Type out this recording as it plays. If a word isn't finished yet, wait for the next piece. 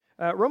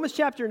Romans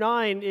chapter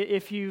 9,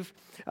 if you've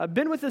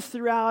been with us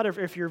throughout,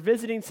 or if you're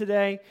visiting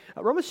today,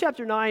 Romans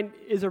chapter 9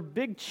 is a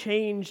big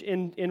change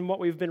in what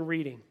we've been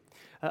reading.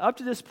 Up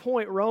to this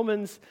point,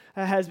 Romans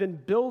has been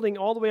building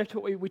all the way up to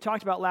what we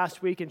talked about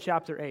last week in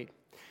chapter 8.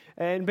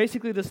 And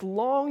basically this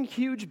long,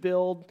 huge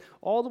build,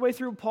 all the way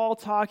through Paul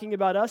talking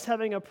about us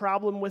having a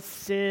problem with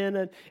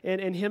sin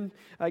and him,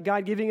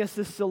 God giving us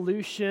the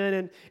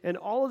solution and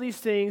all of these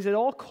things. It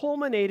all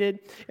culminated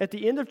at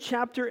the end of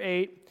chapter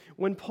 8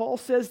 when Paul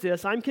says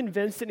this, I'm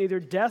convinced that neither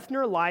death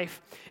nor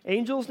life,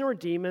 angels nor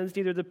demons,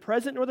 neither the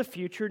present nor the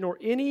future, nor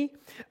any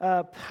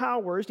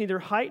powers, neither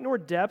height nor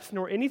depth,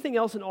 nor anything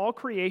else in all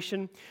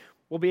creation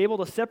will be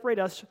able to separate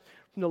us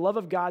from the love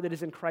of God that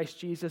is in Christ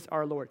Jesus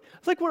our Lord.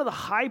 It's like one of the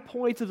high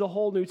points of the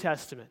whole New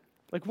Testament.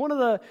 Like one of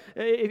the,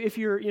 if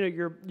you're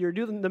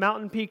doing the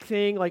mountain peak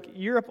thing, like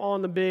you're up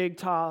on the big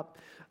top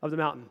of the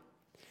mountain.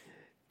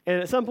 And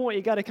at some point,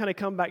 you got to kind of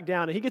come back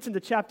down. And he gets into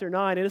chapter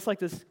 9, and it's like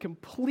this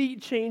complete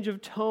change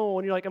of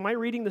tone. You're like, am I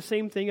reading the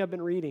same thing I've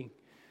been reading?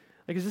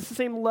 Like, is this the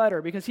same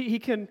letter? Because he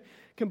can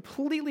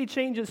completely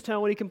change his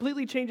tone. He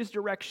completely changes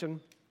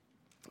direction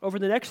over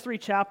the next 3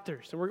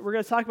 chapters. And we're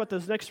going to talk about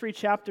those next 3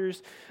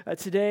 chapters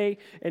today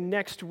and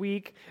next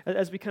week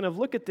as we kind of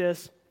look at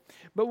this.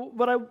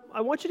 But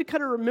I want you to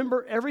kind of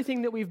remember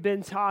everything that we've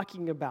been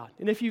talking about.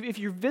 And if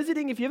you're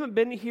visiting, if you haven't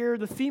been here,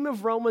 the theme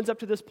of Romans up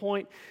to this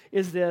point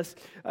is this.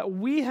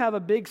 We have a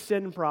big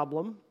sin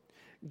problem.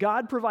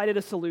 God provided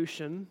a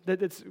solution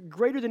that's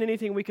greater than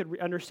anything we could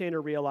understand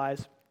or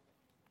realize.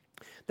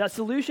 That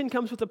solution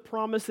comes with a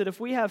promise that if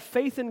we have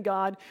faith in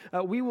God,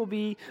 we will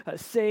be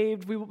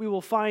saved. We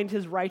will find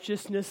His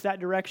righteousness, that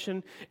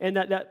direction. And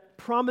that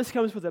promise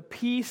comes with a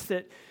peace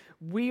that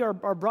we are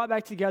brought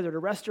back together to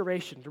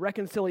restoration, to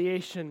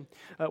reconciliation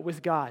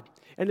with God.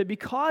 And that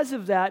because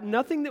of that,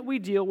 nothing that we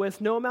deal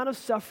with, no amount of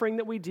suffering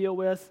that we deal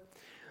with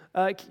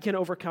can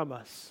overcome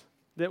us.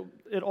 That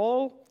it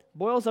all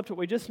boils up to what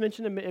we just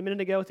mentioned a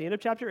minute ago at the end of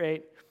chapter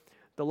 8.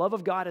 The love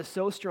of God is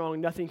so strong,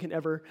 nothing can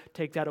ever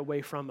take that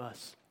away from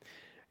us.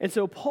 And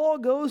so Paul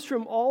goes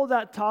from all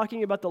that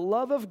talking about the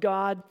love of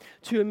God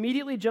to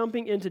immediately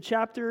jumping into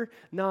chapter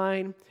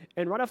 9.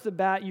 And right off the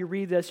bat, you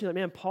read this, you're like,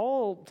 man,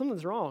 Paul,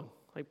 something's wrong.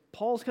 Like,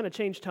 Paul's kind of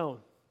changed tone.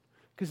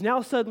 Because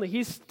now suddenly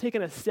he's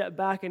taken a step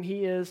back and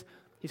he's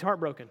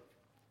heartbroken.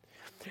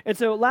 And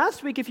so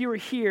last week, if you were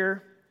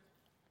here,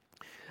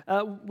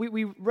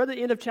 we read the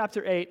end of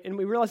chapter 8, and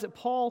we realized that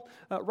Paul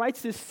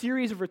writes this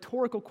series of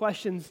rhetorical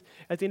questions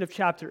at the end of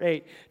chapter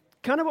 8.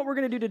 Kind of what we're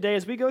going to do today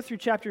as we go through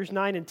chapters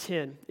 9 and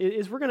 10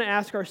 is we're going to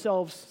ask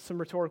ourselves some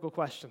rhetorical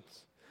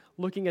questions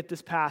looking at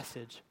this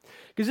passage.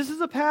 Because this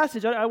is a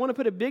passage, I want to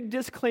put a big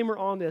disclaimer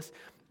on this.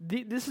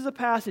 This is a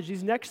passage,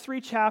 these next 3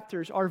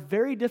 chapters are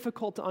very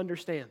difficult to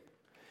understand.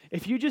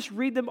 If you just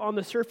read them on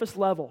the surface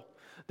level,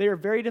 they are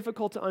very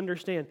difficult to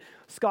understand.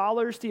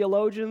 Scholars,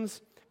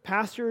 theologians,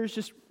 pastors,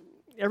 just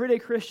everyday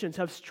Christians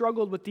have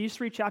struggled with these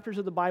 3 chapters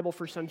of the Bible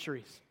for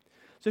centuries.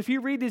 So if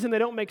you read these and they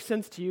don't make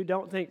sense to you,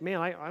 don't think,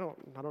 man, I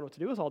don't know what to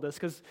do with all this,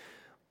 because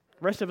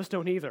the rest of us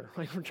don't either.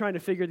 Like, we're trying to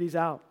figure these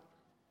out.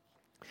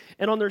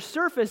 And on their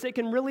surface, it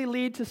can really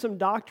lead to some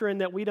doctrine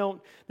that we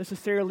don't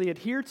necessarily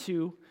adhere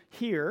to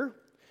here.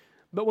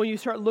 But when you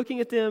start looking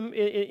at them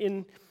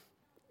in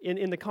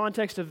the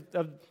context of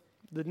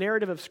the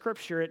narrative of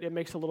Scripture, it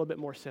makes a little bit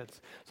more sense.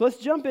 So let's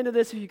jump into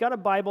this. If you got a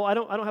Bible, I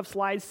don't have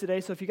slides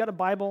today, so if you got a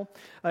Bible,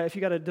 if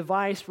you got a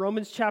device,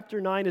 Romans chapter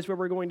 9 is where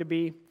we're going to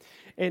be.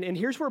 And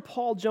here's where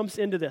Paul jumps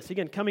into this.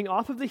 Again, coming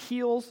off of the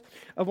heels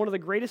of one of the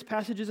greatest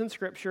passages in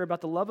Scripture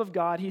about the love of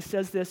God, he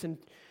says this in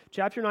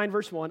chapter 9,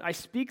 verse 1, I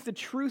speak the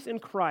truth in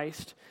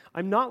Christ.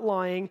 I'm not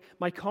lying.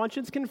 My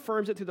conscience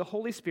confirms it through the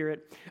Holy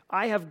Spirit.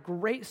 I have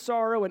great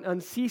sorrow and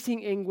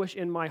unceasing anguish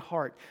in my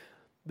heart.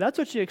 That's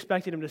what you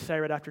expected him to say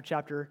right after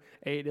chapter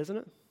 8, isn't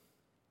it?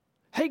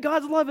 Hey,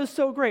 God's love is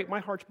so great. My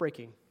heart's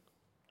breaking.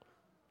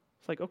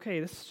 It's like, okay,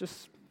 this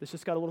just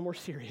got a little more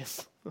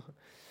serious.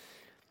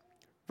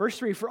 Verse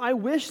 3, for I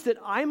wish that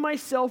I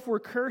myself were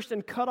cursed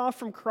and cut off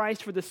from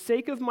Christ for the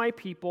sake of my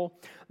people,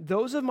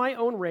 those of my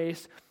own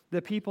race,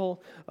 the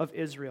people of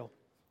Israel.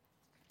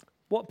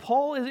 What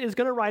Paul is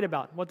going to write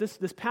about, what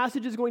this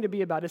passage is going to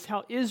be about, is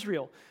how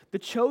Israel, the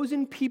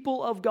chosen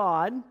people of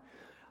God,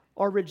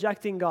 are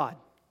rejecting God.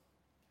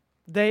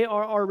 They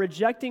are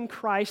rejecting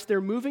Christ.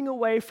 They're moving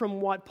away from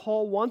what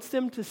Paul wants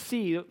them to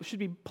see. It should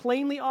be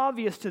plainly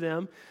obvious to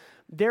them.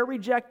 They're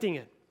rejecting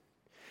it.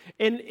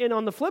 And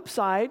on the flip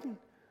side,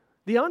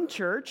 the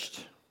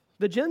unchurched,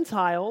 the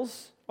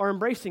Gentiles, are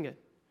embracing it.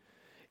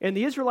 And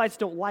the Israelites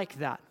don't like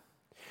that.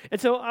 And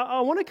so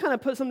I want to kind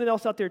of put something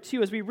else out there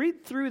too as we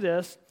read through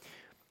this,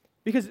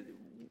 because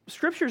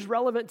Scripture is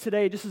relevant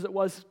today just as it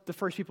was the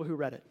first people who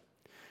read it.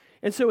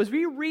 And so as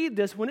we read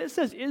this, when it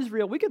says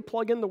Israel, we could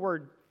plug in the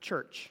word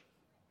church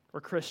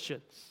or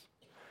Christians.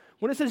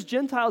 When it says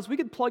Gentiles, we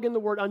could plug in the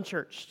word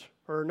unchurched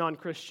or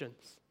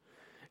non-Christians.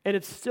 And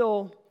it's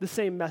still the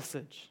same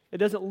message. It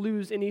doesn't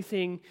lose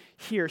anything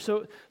here.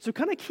 So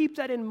kind of keep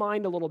that in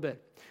mind a little bit.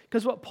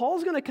 Because what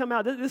Paul's going to come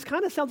out, this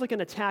kind of sounds like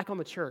an attack on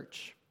the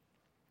church.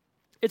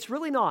 It's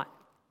really not.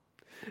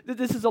 that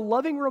this is a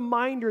loving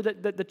reminder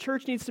that the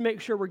church needs to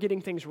make sure we're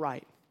getting things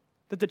right,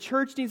 that the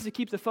church needs to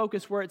keep the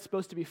focus where it's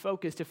supposed to be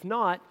focused. If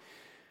not,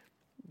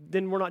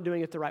 then we're not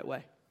doing it the right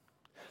way.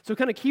 So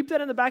kind of keep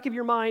that in the back of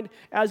your mind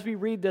as we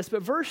read this.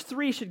 But verse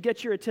 3 should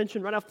get your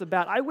attention right off the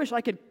bat. I wish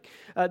I could,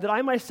 that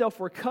I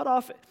myself were cut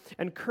off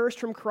and cursed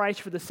from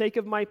Christ for the sake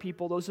of my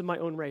people, those of my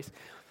own race.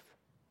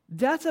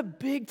 That's a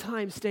big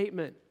time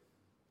statement.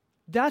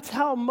 That's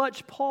how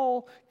much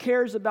Paul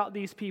cares about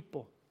these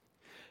people.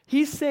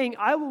 He's saying,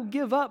 I will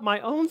give up my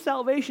own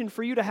salvation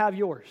for you to have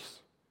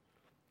yours.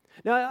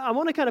 Now, I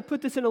want to kind of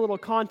put this in a little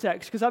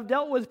context because I've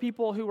dealt with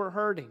people who are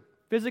hurting,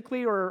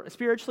 physically or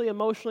spiritually,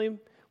 emotionally,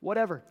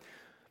 whatever.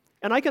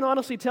 And I can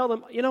honestly tell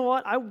them, you know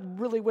what, I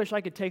really wish I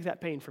could take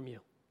that pain from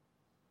you.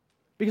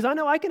 Because I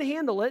know I can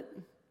handle it.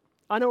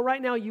 I know right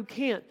now you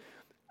can't.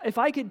 If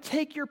I could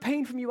take your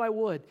pain from you, I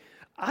would.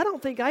 I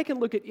don't think I can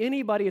look at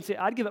anybody and say,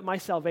 I'd give up my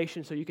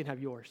salvation so you can have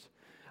yours.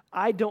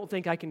 I don't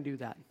think I can do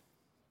that.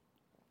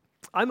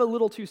 I'm a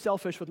little too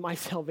selfish with my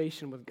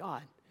salvation with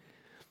God.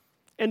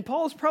 And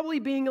Paul's probably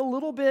being a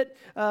little bit,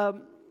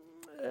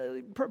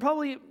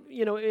 embellishing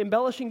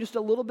just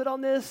a little bit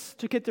on this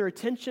to get their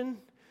attention.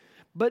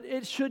 But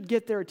it should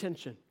get their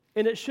attention,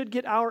 and it should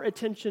get our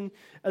attention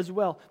as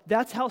well.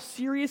 That's how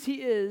serious he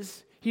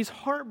is. He's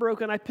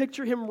heartbroken. I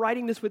picture him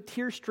writing this with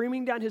tears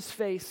streaming down his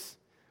face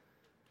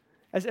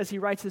as he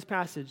writes this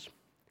passage.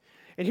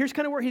 And here's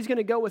kind of where he's going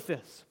to go with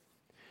this.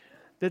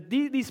 That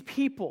these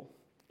people,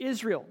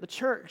 Israel, the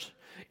church,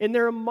 in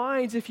their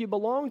minds, if you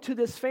belong to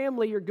this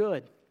family, you're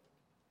good.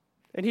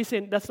 And he's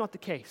saying that's not the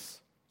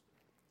case.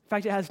 In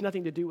fact, it has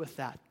nothing to do with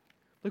that.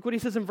 Look what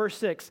he says in verse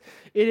 6.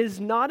 It is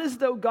not as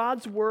though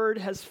God's word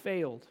has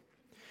failed,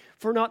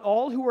 for not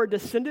all who are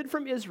descended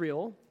from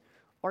Israel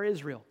are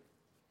Israel.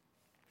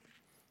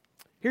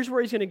 Here's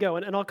where he's going to go,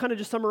 and I'll kind of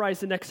just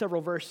summarize the next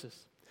several verses.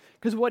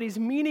 Because what he's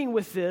meaning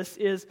with this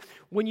is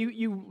when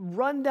you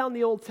run down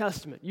the Old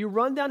Testament, you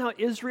run down how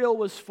Israel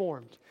was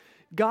formed,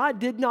 God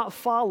did not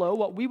follow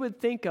what we would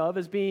think of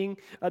as being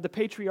the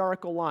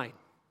patriarchal line.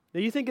 Now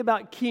you think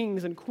about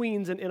kings and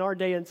queens in our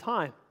day and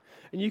time.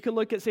 And you can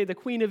look at, say, the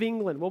Queen of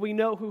England. Well, we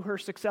know who her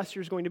successor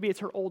is going to be.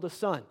 It's her oldest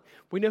son.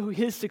 We know who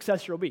his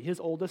successor will be,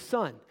 his oldest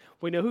son.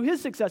 We know who his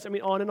successor,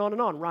 on and on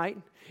and on, right?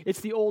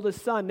 It's the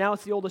oldest son. Now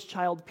it's the oldest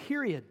child,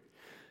 period.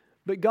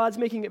 But God's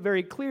making it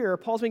very clear,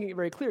 Paul's making it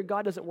very clear,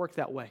 God doesn't work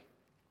that way.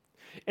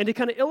 And to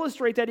kind of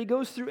illustrate that, he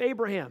goes through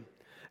Abraham.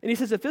 And he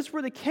says, if this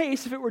were the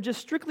case, if it were just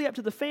strictly up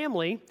to the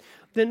family,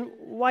 then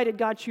why did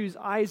God choose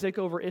Isaac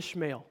over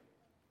Ishmael?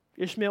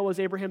 Ishmael was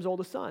Abraham's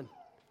oldest son,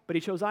 but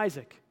he chose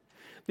Isaac.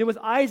 Then with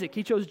Isaac,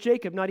 he chose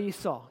Jacob, not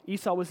Esau.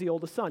 Esau was the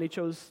oldest son. He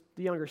chose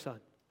the younger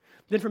son.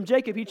 Then from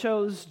Jacob, he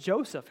chose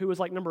Joseph, who was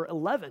like number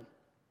 11.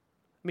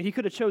 He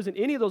could have chosen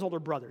any of those older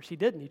brothers. He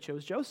didn't. He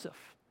chose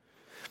Joseph.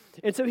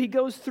 And so he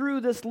goes through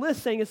this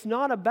list saying it's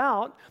not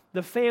about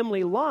the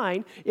family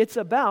line. It's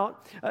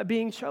about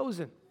being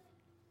chosen.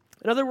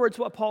 In other words,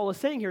 what Paul is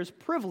saying here is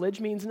privilege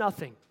means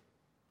nothing.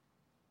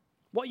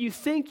 What you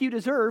think you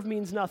deserve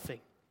means nothing.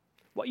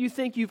 What you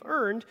think you've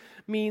earned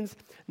means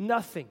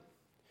nothing.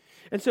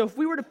 And so if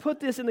we were to put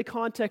this in the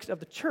context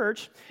of the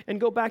church and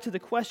go back to the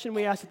question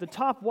we asked at the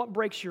top, what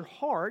breaks your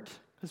heart?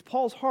 Because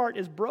Paul's heart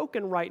is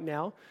broken right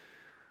now.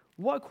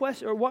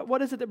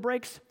 What is it that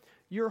breaks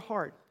your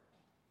heart?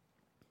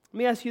 Let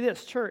me ask you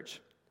this,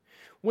 church.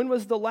 When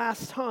was the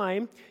last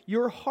time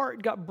your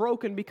heart got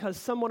broken because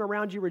someone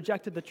around you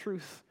rejected the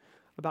truth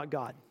about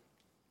God?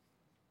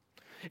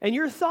 And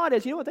your thought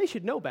is, you know what, they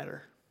should know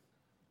better.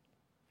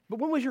 But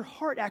when was your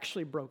heart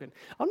actually broken?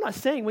 I'm not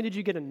saying when did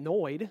you get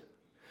annoyed.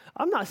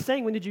 I'm not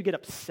saying when did you get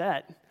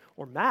upset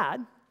or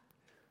mad.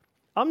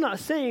 I'm not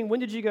saying when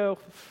did you go,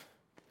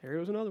 there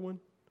goes another one.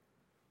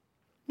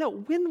 No,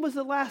 when was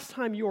the last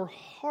time your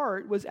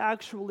heart was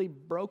actually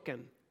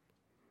broken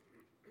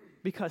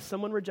because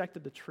someone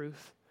rejected the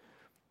truth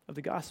of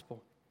the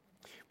gospel?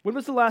 When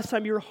was the last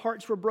time your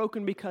hearts were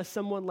broken because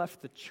someone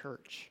left the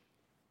church?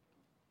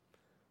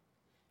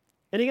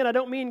 And again, I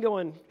don't mean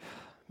going,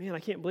 man, I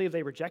can't believe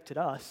they rejected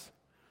us.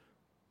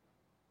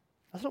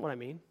 That's not what I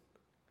mean.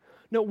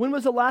 No, when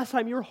was the last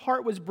time your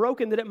heart was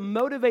broken that it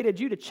motivated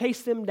you to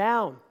chase them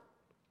down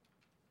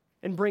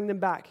and bring them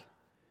back?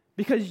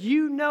 Because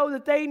you know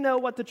that they know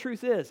what the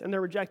truth is and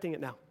they're rejecting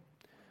it now.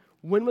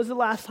 When was the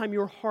last time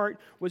your heart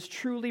was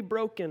truly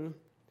broken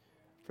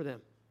for them?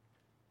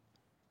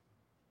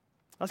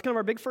 That's kind of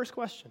our big first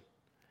question.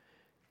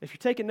 If you're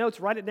taking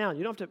notes, write it down.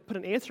 You don't have to put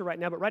an answer right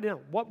now, but write it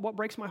down. What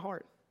breaks my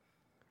heart?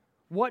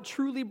 What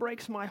truly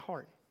breaks my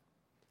heart?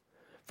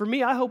 For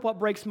me, I hope what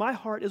breaks my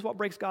heart is what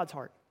breaks God's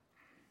heart.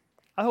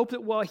 I hope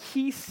that what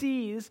he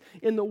sees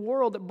in the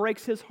world that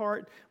breaks his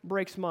heart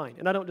breaks mine.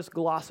 And I don't just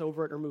gloss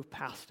over it or move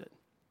past it.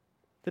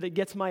 That it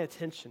gets my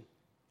attention.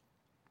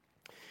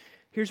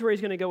 Here's where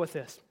he's going to go with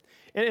this.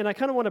 And I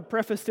kind of want to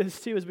preface this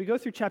too as we go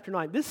through chapter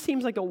 9. This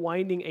seems like a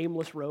winding,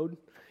 aimless road.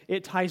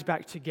 It ties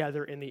back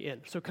together in the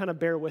end. So kind of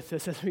bear with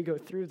this as we go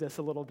through this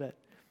a little bit.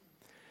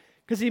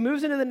 Because he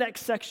moves into the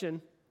next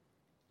section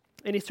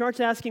and he starts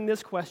asking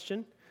this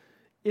question: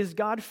 is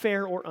God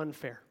fair or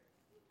unfair?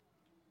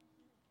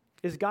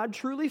 Is God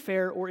truly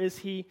fair, or is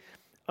he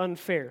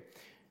unfair?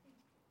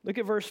 Look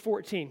at verse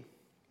 14.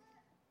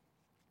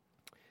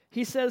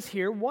 He says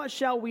here, what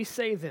shall we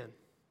say then?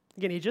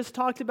 Again, he just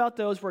talked about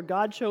those where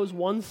God chose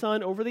one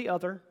son over the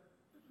other.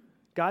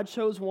 God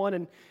chose one,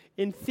 and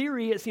in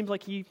theory, it seems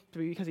like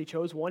because he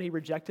chose one, he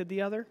rejected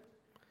the other.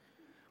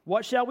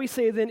 What shall we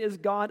say then? Is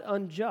God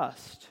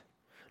unjust?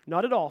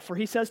 Not at all, for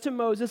he says to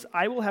Moses,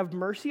 I will have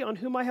mercy on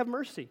whom I have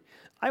mercy.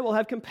 I will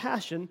have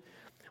compassion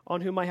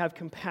on whom I have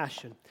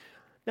compassion.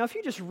 Now, if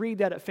you just read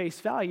that at face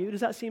value,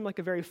 does that seem like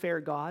a very fair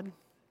God?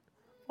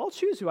 I'll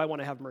choose who I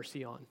want to have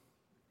mercy on.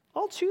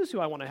 I'll choose who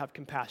I want to have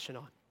compassion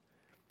on.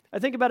 I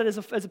think about it as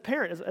a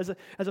parent,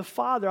 as a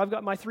father. I've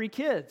got my 3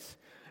 kids.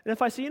 And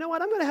if I say, you know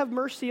what, I'm going to have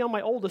mercy on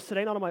my oldest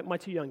today, not on my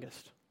 2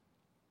 youngest. Does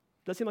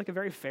that seem like a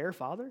very fair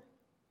father?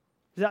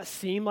 Does that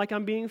seem like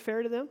I'm being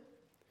fair to them?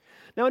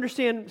 Now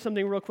understand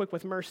something real quick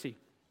with mercy.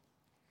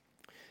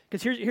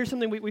 Because here's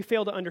something we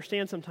fail to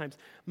understand sometimes.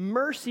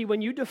 Mercy,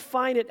 when you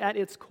define it at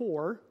its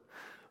core,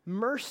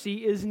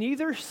 mercy is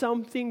neither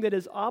something that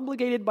is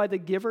obligated by the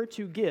giver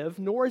to give,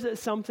 nor is it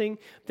something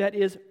that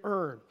is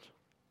earned.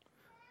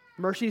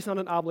 Mercy is not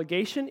an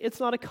obligation, it's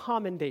not a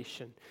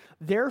commendation.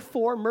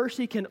 Therefore,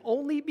 mercy can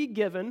only be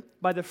given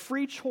by the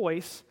free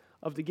choice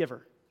of the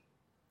giver.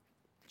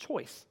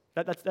 Choice.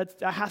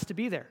 That has to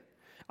be there.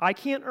 I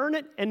can't earn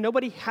it, and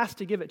nobody has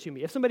to give it to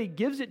me. If somebody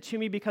gives it to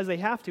me because they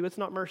have to, it's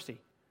not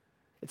mercy.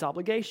 It's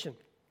obligation.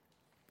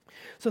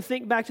 So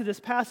think back to this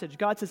passage.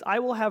 God says, I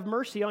will have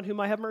mercy on whom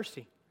I have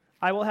mercy.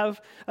 I will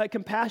have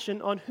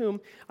compassion on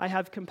whom I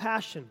have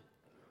compassion.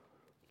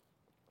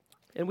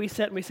 And we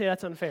say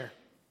that's unfair.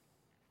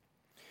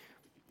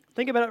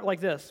 Think about it like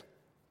this.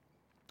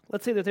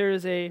 Let's say that there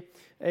is a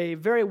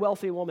very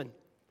wealthy woman,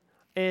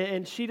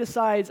 and she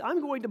decides,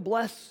 I'm going to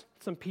bless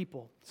some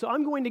people. So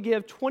I'm going to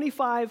give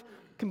 25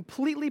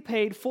 completely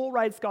paid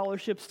full-ride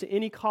scholarships to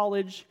any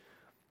college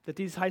that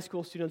these high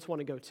school students want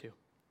to go to.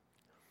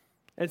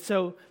 And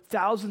so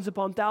thousands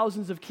upon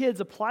thousands of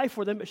kids apply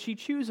for them, but she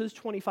chooses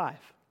 25.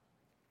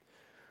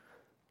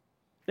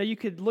 Now you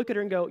could look at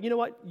her and go, you know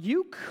what?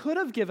 You could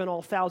have given all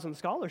 1,000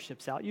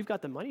 scholarships out. You've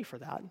got the money for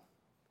that.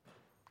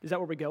 Is that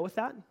where we go with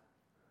that?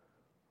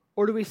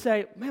 Or do we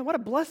say, man, what a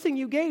blessing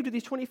you gave to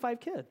these 25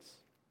 kids?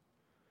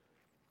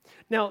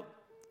 Now,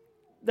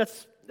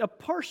 that's a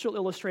partial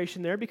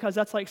illustration there because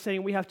that's like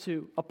saying we have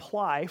to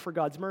apply for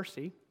God's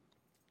mercy.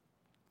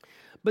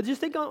 But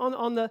just think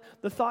on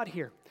the thought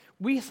here.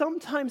 We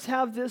sometimes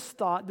have this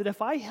thought that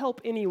if I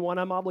help anyone,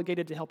 I'm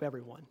obligated to help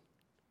everyone.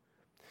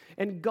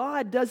 And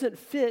God doesn't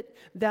fit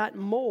that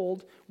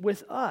mold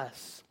with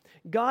us.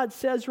 God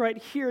says right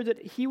here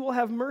that he will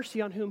have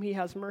mercy on whom he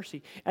has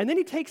mercy. And then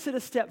he takes it a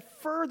step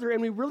further,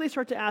 and we really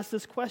start to ask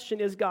this question,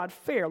 is God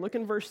fair? Look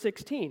in verse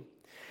 16.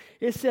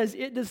 It says,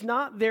 it does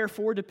not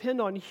therefore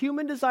depend on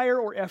human desire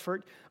or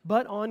effort,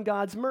 but on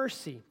God's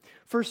mercy.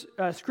 For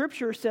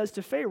Scripture says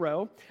to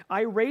Pharaoh,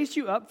 I raised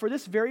you up for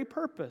this very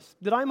purpose,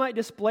 that I might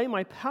display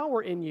my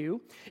power in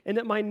you, and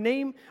that my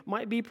name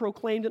might be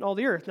proclaimed in all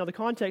the earth. Now the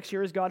context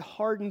here is God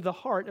hardened the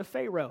heart of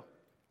Pharaoh.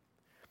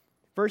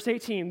 Verse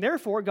 18,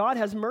 therefore, God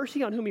has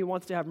mercy on whom he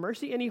wants to have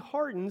mercy, and he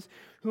hardens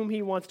whom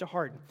he wants to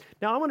harden.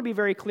 Now, I want to be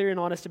very clear and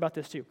honest about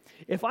this too.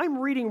 If I'm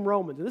reading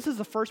Romans, and this is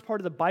the first part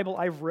of the Bible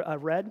I've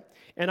read,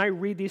 and I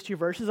read these 2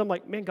 verses, I'm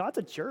like, man, God's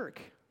a jerk.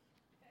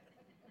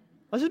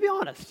 Let's just be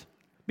honest.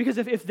 Because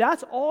if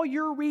that's all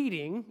you're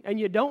reading, and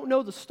you don't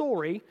know the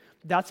story,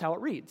 that's how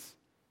it reads.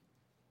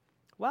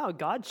 Wow,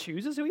 God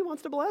chooses who he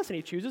wants to bless, and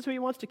he chooses who he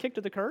wants to kick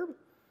to the curb?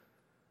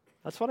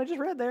 That's what I just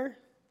read there.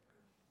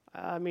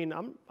 I mean,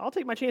 I'll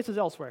take my chances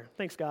elsewhere.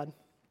 Thanks, God.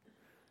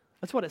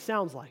 That's what it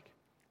sounds like.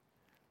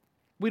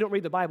 We don't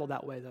read the Bible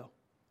that way, though.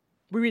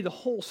 We read the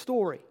whole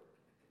story.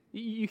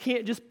 You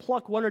can't just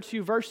pluck 1 or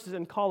 2 verses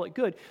and call it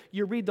good.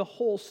 You read the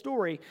whole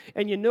story,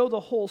 and you know the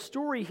whole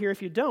story here.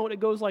 If you don't, it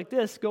goes like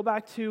this. Go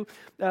back to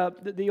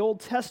the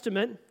Old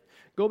Testament.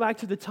 Go back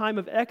to the time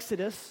of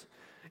Exodus,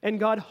 and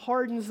God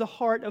hardens the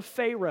heart of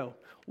Pharaoh.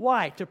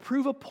 Why? To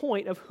prove a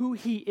point of who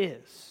he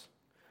is.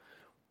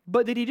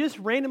 But did he just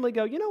randomly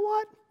go, you know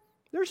what?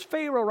 There's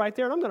Pharaoh right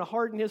there, and I'm going to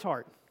harden his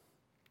heart.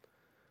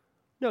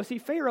 No, see,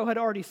 Pharaoh had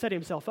already set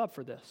himself up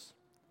for this.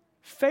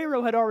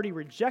 Pharaoh had already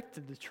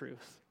rejected the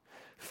truth.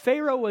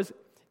 Pharaoh was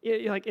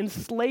like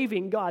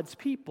enslaving God's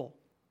people.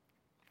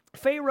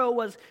 Pharaoh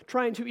was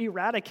trying to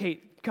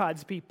eradicate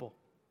God's people.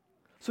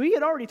 So he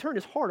had already turned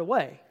his heart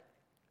away.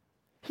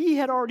 He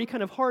had already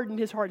kind of hardened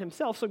his heart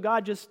himself, so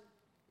God just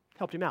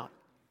helped him out.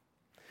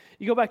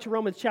 You go back to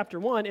Romans chapter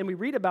 1, and we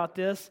read about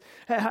this,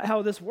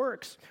 how this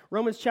works.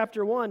 Romans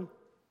chapter 1,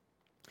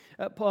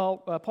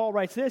 Paul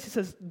writes this. He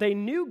says, they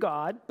knew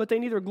God, but they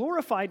neither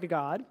glorified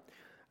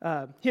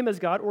him as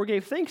God or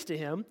gave thanks to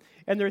him,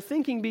 and their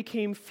thinking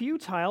became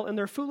futile, and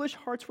their foolish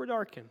hearts were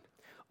darkened.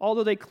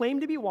 Although they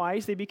claimed to be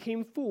wise, they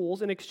became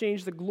fools and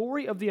exchanged the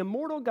glory of the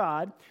immortal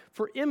God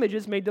for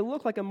images made to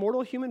look like a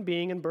mortal human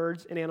being and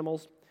birds and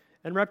animals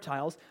and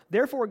reptiles.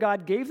 Therefore,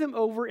 God gave them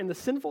over in the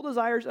sinful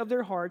desires of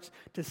their hearts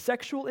to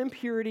sexual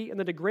impurity and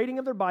the degrading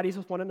of their bodies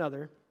with one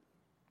another.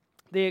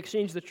 They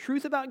exchanged the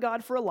truth about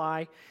God for a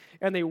lie,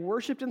 and they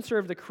worshiped and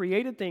served the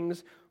created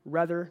things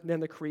rather than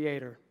the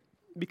Creator.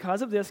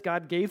 Because of this,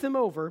 God gave them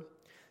over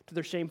to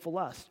their shameful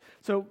lust.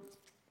 So,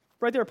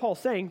 right there, Paul's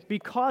saying,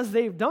 because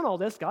they've done all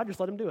this, God just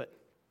let them do it.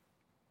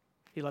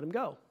 He let them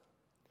go.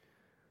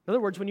 In other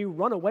words, when you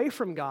run away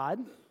from God,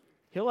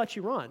 He'll let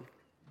you run.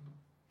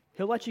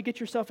 He'll let you get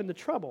yourself into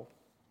trouble.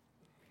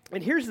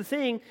 And here's the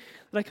thing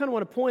that I kind of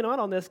want to point out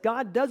on this.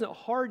 God doesn't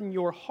harden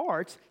your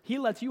heart. He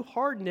lets you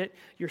harden it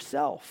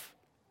yourself.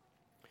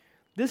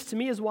 This, to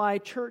me, is why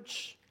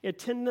church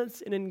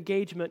attendance and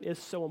engagement is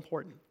so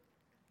important.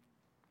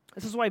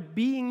 This is why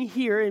being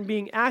here and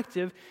being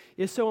active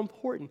is so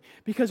important.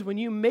 Because when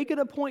you make it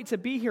a point to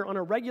be here on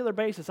a regular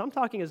basis, I'm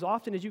talking as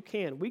often as you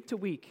can, week to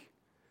week,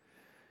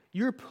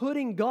 you're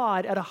putting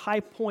God at a high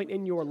point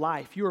in your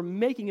life. You're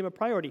making Him a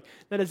priority.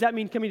 Now, does that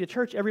mean coming to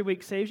church every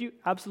week saves you?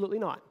 Absolutely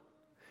not.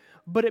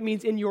 But it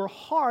means in your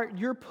heart,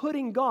 you're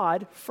putting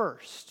God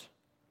first.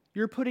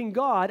 You're putting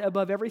God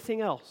above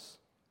everything else.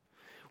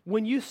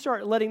 When you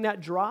start letting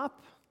that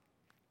drop,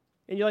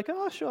 and you're like,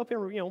 oh, I'll show up here,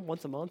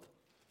 once a month.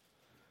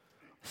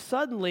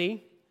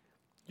 Suddenly,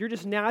 you're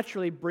just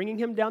naturally bringing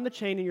Him down the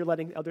chain, and you're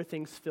letting other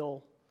things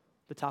fill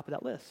the top of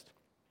that list.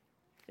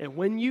 And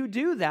when you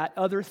do that,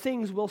 other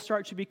things will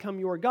start to become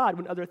your God.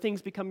 When other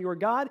things become your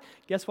God,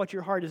 guess what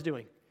your heart is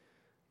doing?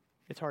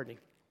 It's hardening.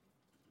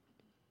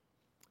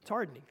 It's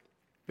hardening.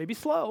 Maybe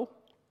slow,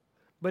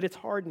 but it's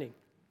hardening.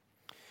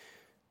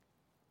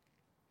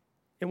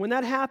 And when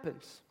that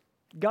happens,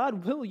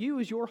 God will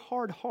use your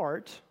hard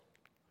heart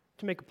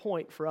to make a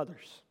point for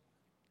others.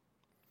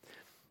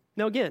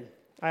 Now again,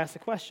 I ask the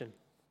question,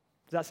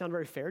 does that sound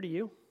very fair to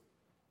you?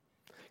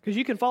 Because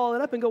you can follow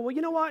that up and go, well,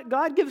 you know what?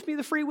 God gives me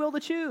the free will to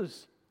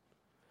choose.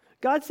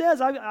 God says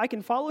I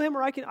can follow Him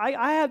or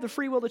I have the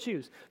free will to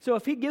choose. So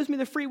if He gives me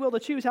the free will to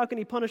choose, how can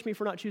He punish me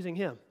for not choosing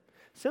Him?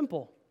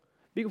 Simple.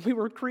 Because we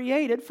were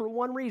created for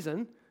one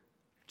reason,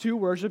 to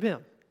worship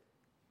Him.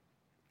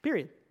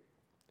 Period.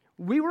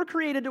 We were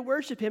created to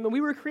worship Him, and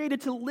we were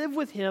created to live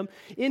with Him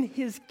in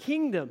His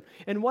kingdom.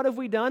 And what have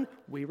we done?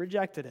 We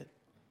rejected it.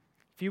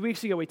 A few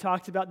weeks ago, we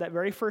talked about that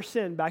very first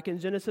sin back in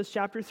Genesis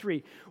chapter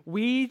 3.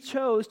 We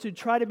chose to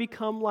try to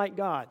become like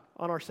God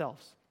on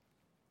ourselves.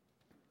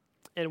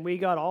 And we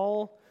got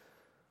all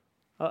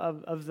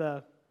of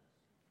the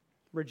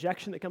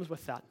rejection that comes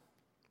with that.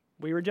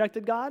 We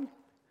rejected God,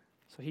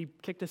 so He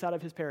kicked us out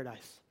of His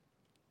paradise.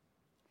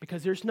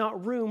 Because there's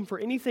not room for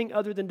anything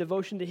other than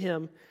devotion to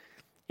Him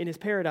in His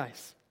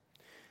paradise.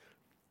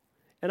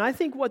 And I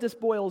think what this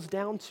boils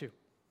down to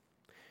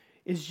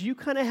is you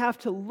kind of have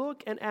to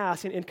look and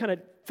ask, and kind of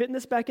fitting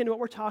this back into what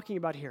we're talking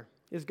about here.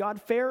 Is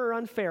God fair or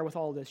unfair with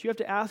all of this? You have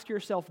to ask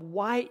yourself,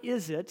 why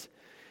is it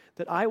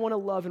that I want to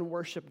love and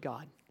worship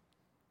God?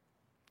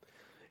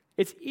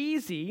 It's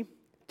easy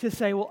to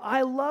say, well,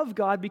 I love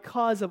God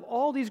because of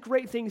all these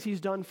great things He's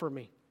done for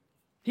me.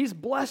 He's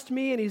blessed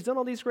me and He's done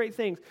all these great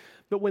things.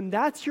 But when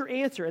that's your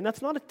answer, and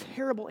that's not a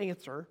terrible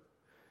answer,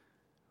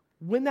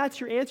 when that's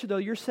your answer, though,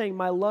 you're saying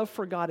my love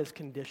for God is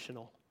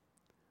conditional.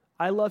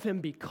 I love Him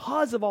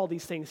because of all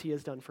these things He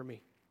has done for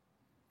me.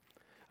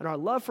 And our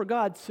love for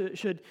God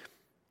should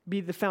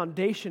be the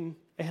foundation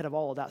ahead of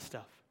all of that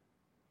stuff.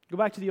 Go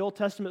back to the Old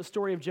Testament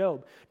story of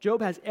Job.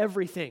 Job has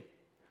everything.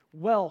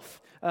 Wealth,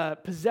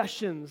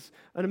 possessions,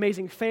 an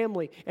amazing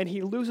family, and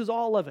he loses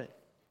all of it.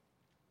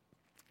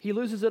 He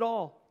loses it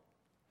all.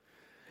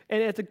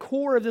 And at the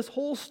core of this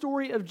whole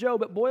story of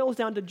Job, it boils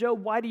down to,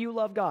 Job, why do you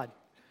love God?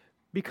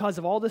 Because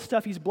of all this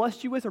stuff He's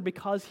blessed you with, or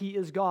because He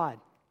is God?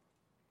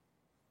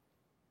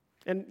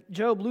 And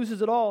Job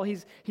loses it all.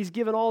 He's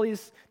given all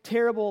these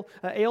terrible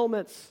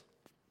ailments,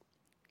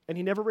 and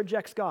he never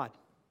rejects God.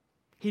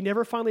 He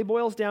never finally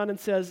boils down and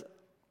says,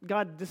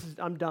 God,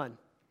 I'm done.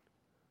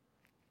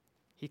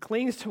 He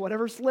clings to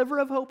whatever sliver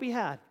of hope he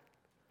had.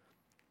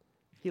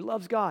 He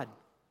loves God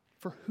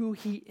for who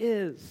He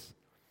is.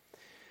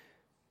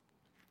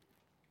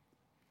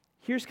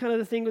 Here's kind of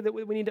the thing that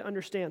we need to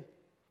understand.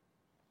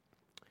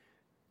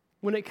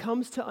 When it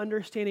comes to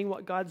understanding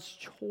what God's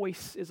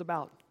choice is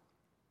about,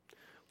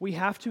 we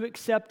have to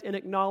accept and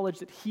acknowledge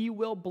that He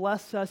will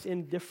bless us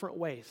in different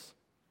ways.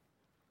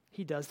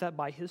 He does that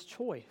by His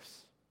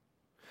choice.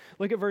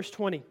 Look at verse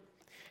 20.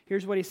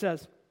 Here's what He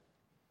says.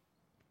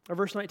 Or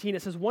verse 19,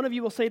 it says, one of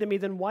you will say to me,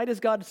 then why does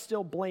God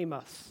still blame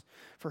us?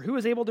 For who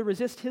is able to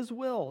resist His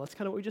will? That's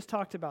kind of what we just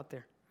talked about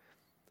there.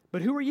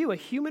 But who are you, a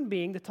human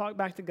being, to talk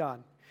back to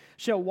God?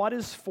 Shall what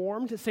is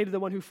formed say to the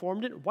one who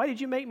formed it, why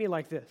did you make me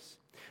like this?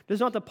 Does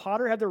not the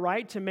potter have the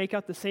right to make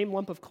out the same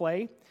lump of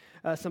clay,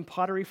 some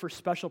pottery for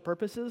special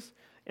purposes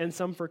and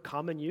some for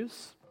common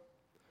use?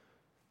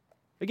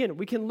 Again,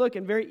 we can look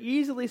and very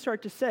easily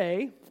start to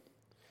say,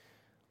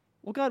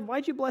 well, God,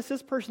 why'd you bless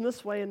this person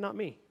this way and not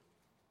me?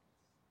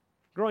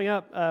 Growing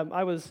up,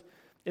 I was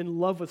in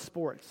love with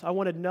sports. I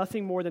wanted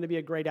nothing more than to be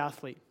a great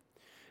athlete.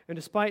 And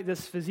despite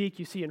this physique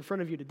you see in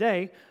front of you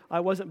today,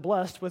 I wasn't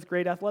blessed with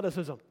great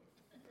athleticism.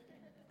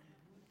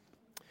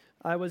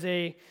 I was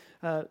a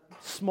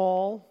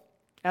small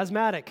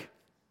asthmatic.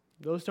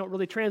 Those don't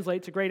really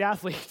translate to great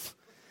athletes.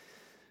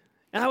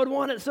 And I would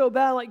want it so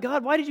bad, like,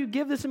 God, why did you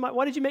give this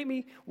why did you make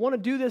me want to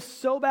do this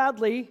so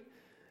badly,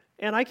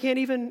 and I can't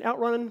even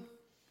outrun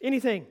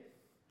anything?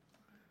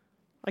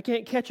 I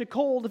can't catch a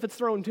cold if it's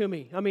thrown to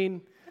me. I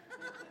mean,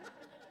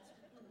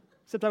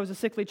 except I was a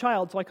sickly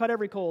child, so I caught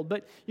every cold.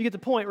 But you get the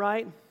point,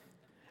 right?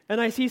 And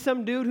I see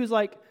some dude who's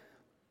like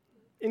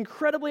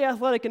incredibly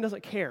athletic and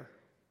doesn't care.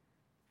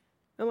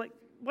 I'm like,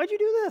 why'd you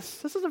do this?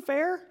 This isn't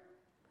fair.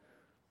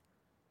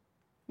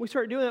 We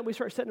start doing that, we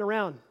start sitting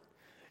around.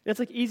 And it's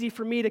like easy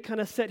for me to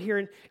kind of sit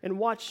here and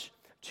watch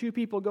two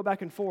people go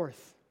back and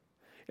forth.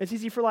 It's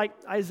easy for like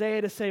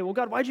Isaiah to say, well,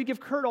 God, why'd you give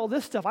Kurt all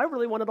this stuff? I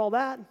really wanted all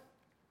that.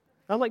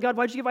 I'm like, God,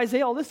 why'd you give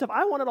Isaiah all this stuff?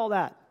 I wanted all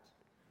that.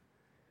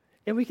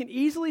 And we can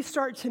easily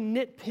start to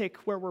nitpick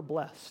where we're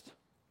blessed.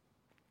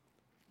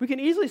 We can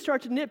easily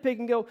start to nitpick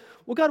and go,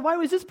 well, God, why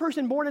was this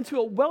person born into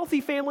a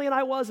wealthy family and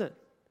I wasn't?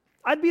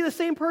 I'd be the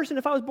same person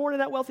if I was born in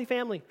that wealthy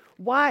family.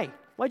 Why?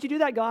 Why'd you do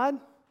that, God?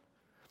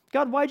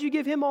 God, why'd you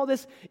give him all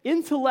this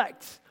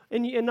intellect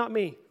and not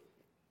me?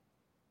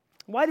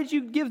 Why did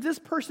you give this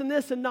person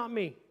this and not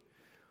me?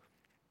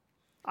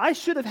 I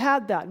should have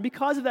had that. And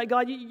because of that,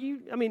 God, you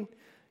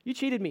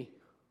cheated me.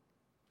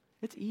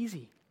 It's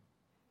easy.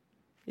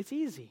 It's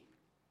easy.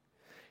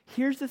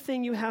 Here's the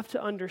thing you have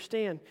to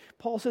understand.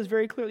 Paul says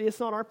very clearly, it's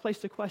not our place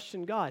to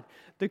question God.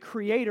 The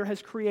Creator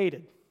has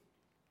created.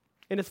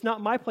 And it's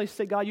not my place to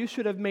say, God, you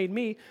should have made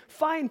me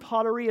fine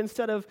pottery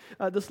instead of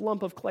this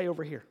lump of clay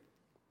over here.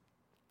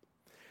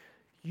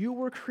 You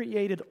were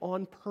created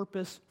on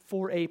purpose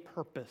for a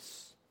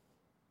purpose.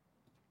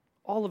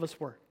 All of us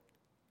were.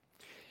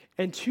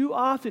 And too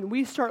often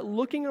we start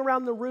looking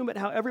around the room at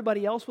how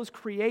everybody else was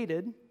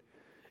created,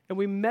 and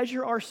we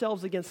measure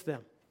ourselves against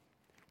them.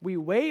 We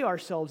weigh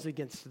ourselves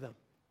against them.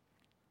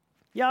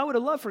 Yeah, I would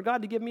have loved for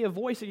God to give me a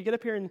voice that could get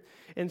up here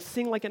and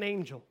sing like an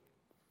angel.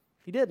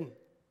 He didn't.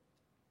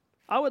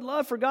 I would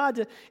love for God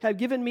to have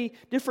given me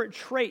different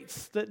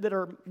traits that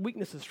are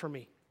weaknesses for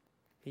me.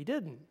 He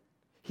didn't.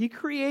 He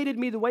created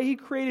me the way He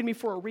created me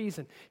for a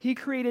reason. He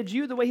created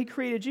you the way He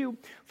created you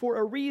for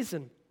a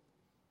reason.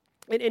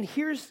 And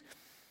here's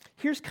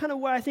kind of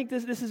why I think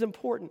this is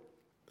important.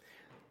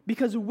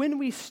 Because when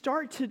we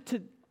start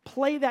to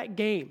play that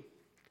game,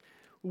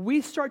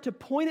 we start to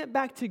point it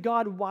back to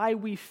God why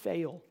we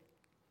fail.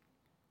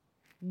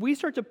 We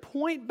start to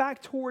point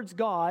back towards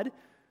God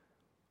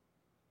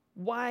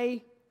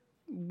why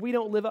we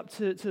don't live up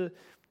to the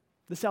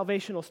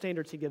salvational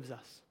standards He gives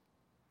us.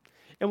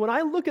 And when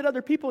I look at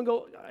other people and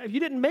go, if you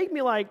didn't make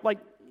me like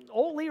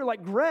Ollie or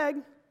like Greg,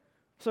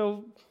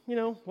 so,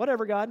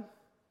 whatever, God.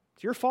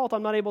 It's your fault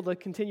I'm not able to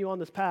continue on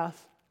this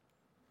path.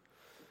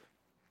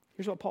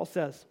 Here's what Paul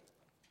says.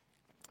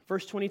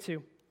 Verse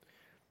 22.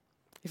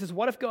 He says,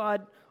 what if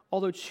God,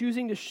 although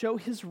choosing to show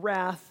His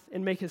wrath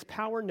and make His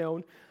power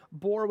known,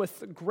 bore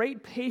with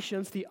great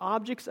patience the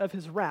objects of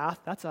His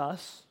wrath, that's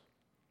us,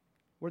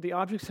 were the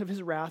objects of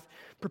His wrath,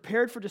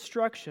 prepared for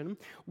destruction.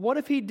 What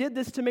if He did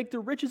this to make the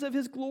riches of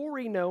His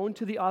glory known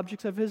to the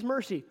objects of His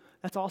mercy?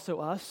 That's also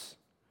us.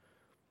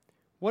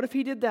 What if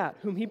He did that,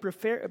 whom He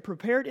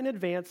prepared in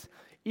advance,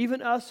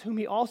 even us, whom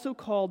He also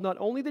called, not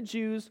only the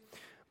Jews,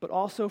 but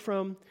also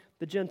from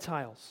the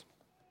Gentiles?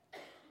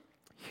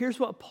 Here's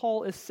what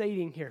Paul is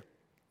saying here.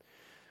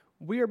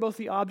 We are both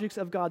the objects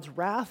of God's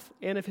wrath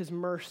and of His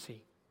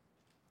mercy.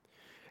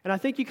 And I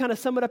think you kind of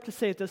sum it up to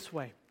say it this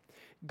way.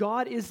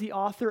 God is the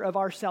author of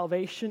our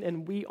salvation,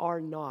 and we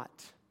are not.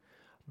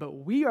 But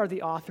we are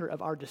the author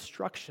of our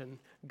destruction.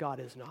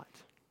 God is not.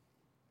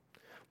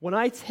 When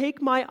I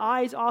take my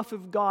eyes off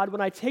of God,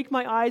 when I take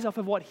my eyes off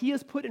of what He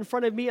has put in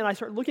front of me, and I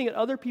start looking at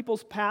other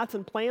people's paths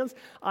and plans,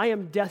 I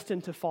am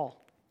destined to fall.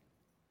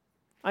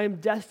 I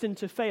am destined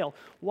to fail.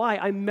 Why?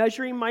 I'm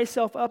measuring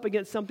myself up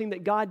against something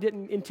that God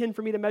didn't intend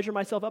for me to measure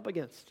myself up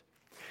against.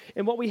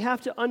 And what we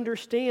have to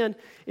understand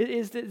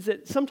is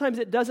that sometimes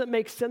it doesn't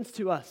make sense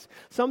to us.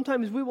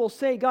 Sometimes we will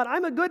say, God,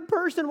 I'm a good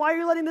person. Why are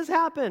you letting this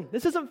happen?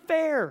 This isn't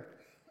fair.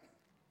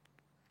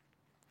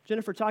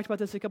 Jennifer talked about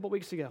this a couple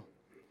weeks ago.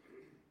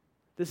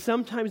 That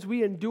sometimes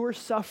we endure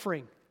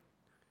suffering.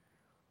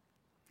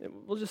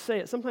 We'll just say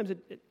it. Sometimes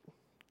it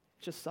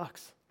just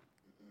sucks.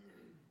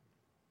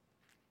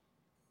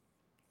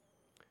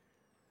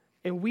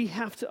 And we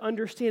have to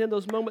understand in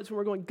those moments when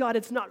we're going, God,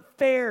 it's not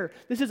fair.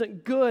 This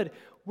isn't good.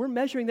 We're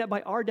measuring that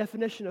by our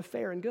definition of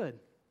fair and good.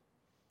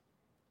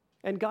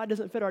 And God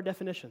doesn't fit our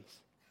definitions.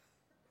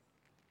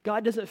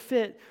 God doesn't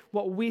fit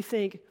what we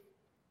think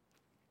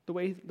the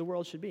way the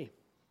world should be.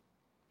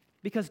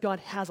 Because God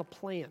has a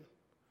plan.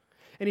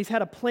 And He's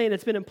had a plan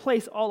that's been in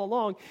place all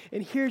along.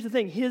 And here's the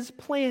thing. His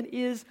plan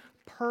is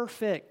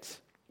perfect.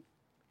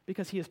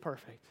 Because He is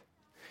perfect.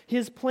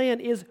 His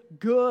plan is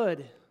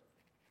good.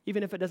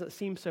 Even if it doesn't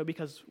seem so,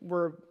 because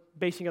we're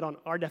basing it on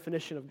our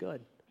definition of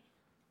good.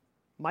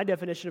 My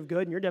definition of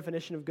good and your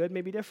definition of good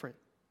may be different.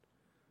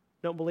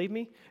 Don't believe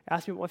me?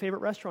 Ask me what my favorite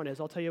restaurant is.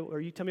 I'll tell you,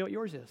 or you tell me what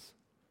yours is.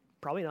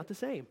 Probably not the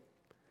same.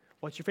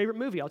 What's your favorite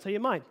movie? I'll tell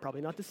you mine.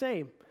 Probably not the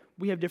same.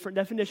 We have different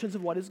definitions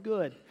of what is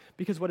good,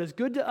 because what is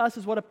good to us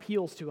is what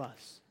appeals to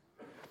us.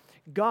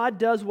 God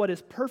does what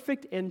is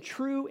perfect and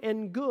true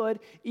and good,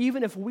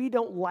 even if we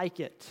don't like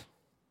it,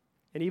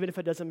 and even if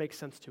it doesn't make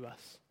sense to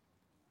us.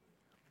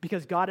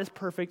 Because God is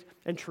perfect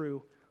and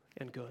true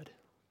and good,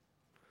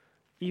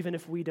 even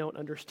if we don't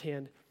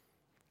understand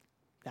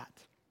that.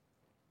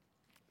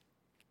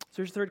 So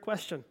here's the third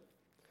question.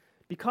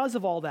 Because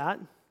of all that,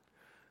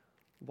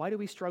 why do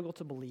we struggle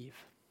to believe?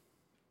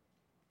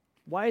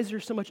 Why is there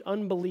so much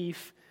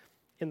unbelief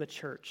in the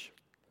church?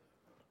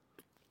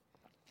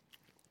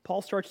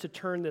 Paul starts to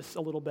turn this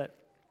a little bit.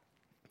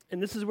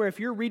 And this is where, if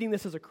you're reading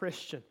this as a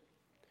Christian,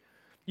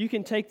 you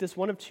can take this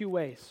one of two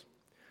ways.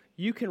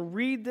 You can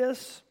read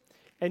this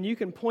and you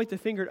can point the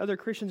finger at other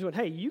Christians going,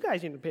 hey, you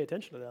guys need to pay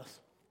attention to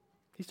this.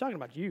 He's talking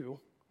about you.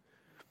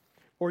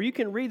 Or you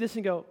can read this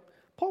and go,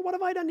 Paul, what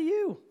have I done to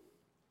you?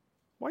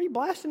 Why are you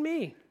blasting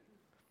me?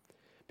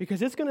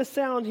 Because it's going to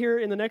sound here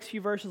in the next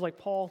few verses like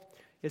Paul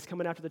is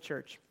coming after the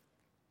church.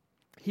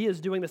 He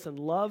is doing this in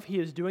love. He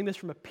is doing this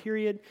from a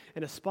period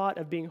and a spot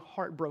of being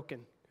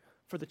heartbroken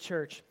for the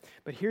church.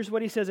 But here's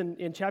what he says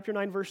in chapter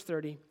 9, verse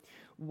 30.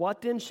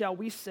 What then shall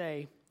we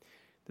say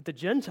that the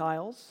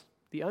Gentiles,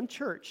 the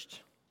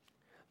unchurched,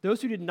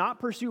 those who did not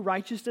pursue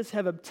righteousness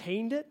have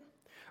obtained it,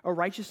 a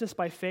righteousness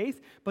by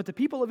faith, but the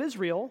people of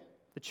Israel,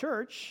 the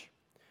church,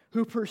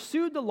 who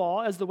pursued the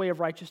law as the way of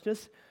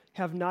righteousness,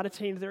 have not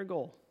attained their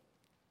goal.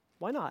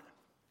 Why not?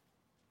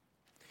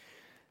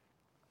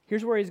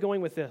 Here's where he's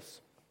going with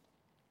this.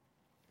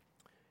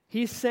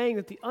 He's saying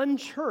that the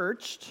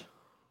unchurched,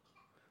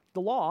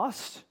 the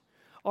lost,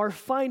 are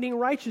finding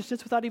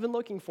righteousness without even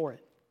looking for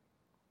it.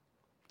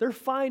 They're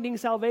finding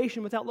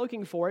salvation without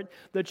looking for it.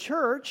 The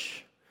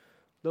church,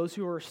 those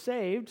who are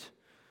saved,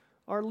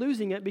 are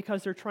losing it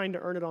because they're trying to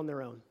earn it on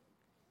their own.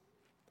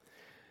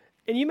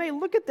 And you may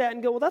look at that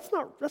and go, well, that's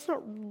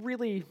not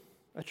really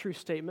a true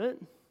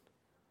statement.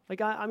 Like,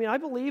 I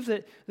believe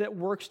that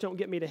works don't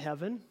get me to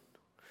heaven.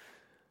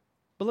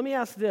 But let me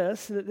ask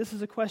this, and this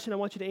is a question I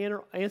want you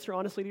to answer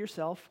honestly to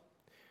yourself.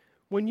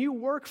 When you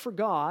work for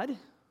God,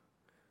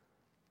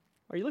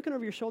 are you looking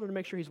over your shoulder to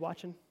make sure He's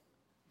watching?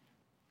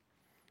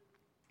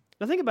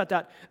 Now think about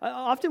that.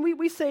 Often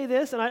we say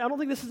this, and I don't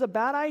think this is a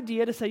bad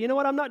idea to say, you know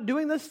what, I'm not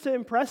doing this to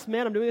impress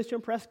men, I'm doing this to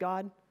impress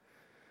God.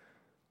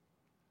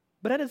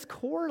 But at its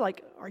core,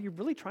 like, are you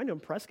really trying to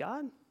impress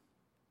God?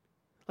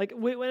 Like,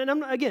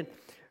 again,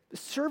 the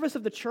service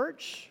of the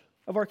church,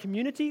 of our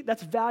community,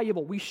 that's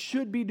valuable. We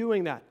should be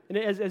doing that. And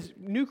as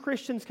new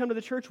Christians come to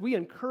the church, we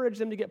encourage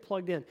them to get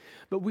plugged in.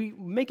 But we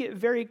make it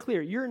very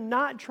clear, you're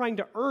not trying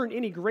to earn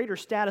any greater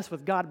status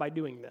with God by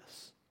doing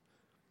this.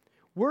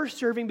 We're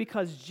serving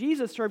because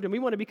Jesus served and we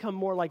want to become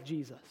more like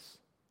Jesus.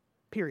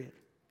 Period.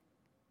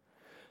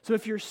 So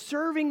if you're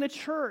serving the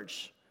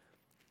church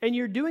and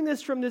you're doing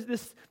this from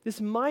this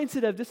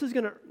mindset of this is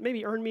going to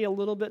maybe earn me a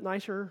little bit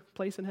nicer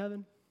place in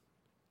heaven,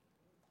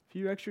 a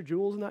few extra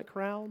jewels in that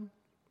crown,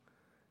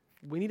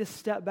 we need to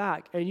step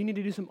back and you need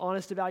to do some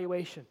honest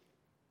evaluation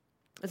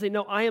and say,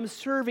 no, I am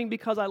serving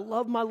because I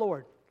love my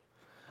Lord.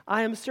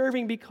 I am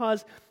serving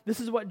because this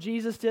is what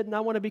Jesus did and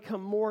I want to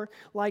become more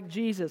like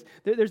Jesus.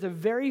 There's a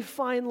very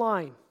fine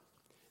line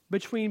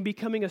between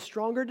becoming a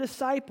stronger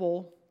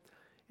disciple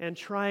and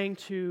trying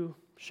to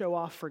show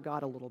off for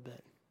God a little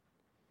bit.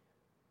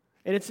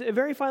 And it's a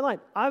very fine line.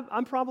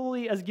 I'm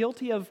probably as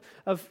guilty of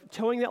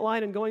towing that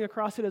line and going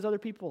across it as other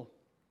people.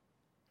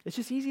 It's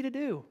just easy to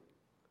do.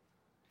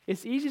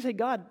 It's easy to say,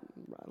 God,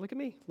 look at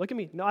me, look at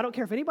me. No, I don't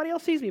care if anybody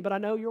else sees me, but I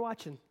know you're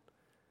watching.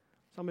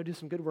 So I'm going to do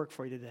some good work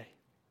for you today.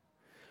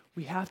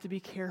 We have to be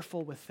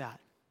careful with that.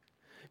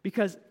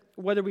 Because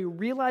whether we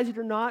realize it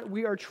or not,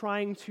 we are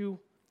trying to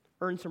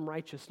earn some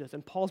righteousness.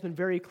 And Paul's been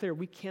very clear,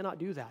 we cannot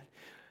do that.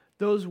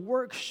 Those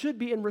works should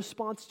be in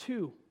response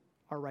to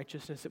our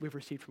righteousness that we've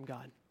received from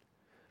God.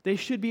 They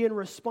should be in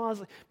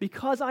response.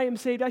 Because I am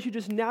saved, I should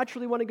just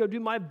naturally want to go do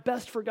my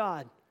best for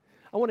God.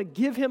 I want to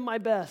give Him my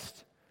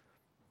best.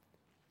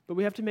 But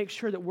we have to make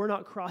sure that we're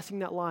not crossing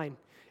that line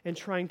and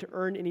trying to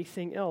earn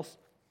anything else.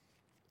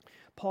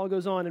 Paul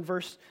goes on in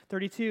verse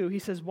 32. He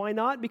says, why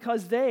not?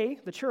 Because they,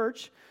 the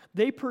church,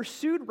 they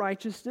pursued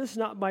righteousness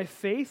not by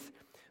faith,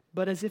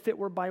 but as if it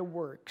were by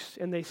works.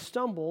 And they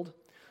stumbled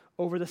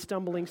over the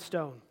stumbling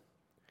stone.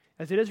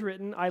 As it is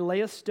written, I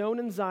lay a stone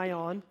in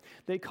Zion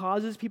that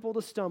causes people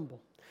to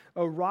stumble,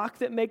 a rock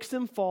that makes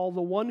them fall.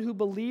 The one who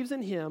believes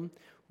in Him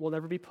will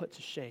never be put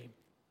to shame.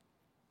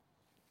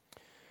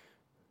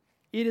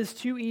 It is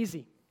too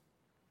easy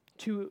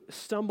to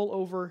stumble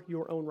over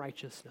your own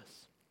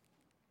righteousness.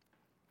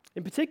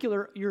 In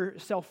particular, your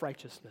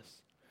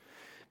self-righteousness.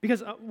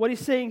 Because what he's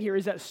saying here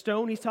is that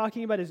stone he's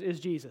talking about is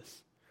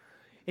Jesus.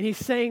 And he's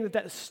saying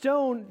that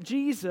stone,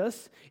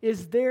 Jesus,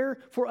 is there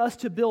for us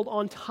to build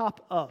on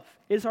top of.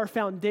 It's our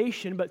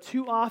foundation, but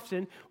too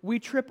often we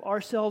trip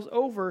ourselves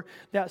over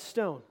that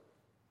stone.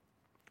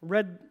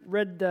 Read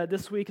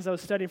this week as I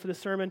was studying for this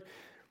sermon,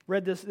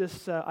 read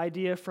this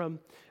idea from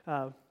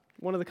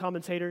one of the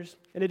commentators,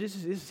 and it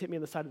just hit me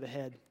on the side of the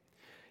head.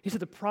 He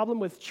said the problem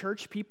with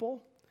church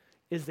people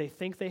is they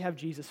think they have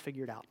Jesus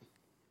figured out.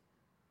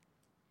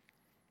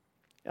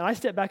 And I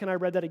stepped back and I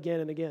read that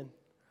again and again.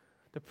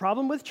 The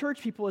problem with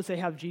church people is they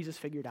have Jesus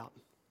figured out.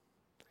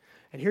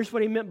 And here's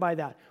what he meant by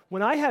that.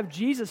 When I have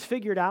Jesus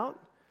figured out,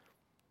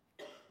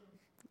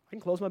 I can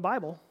close my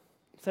Bible,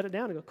 set it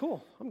down, and go,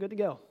 cool, I'm good to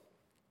go.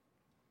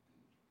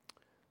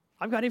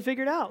 I've got him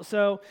figured out.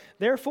 So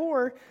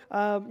therefore,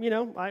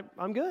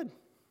 I'm good.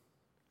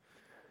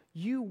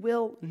 You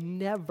will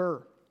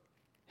never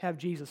have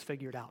Jesus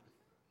figured out.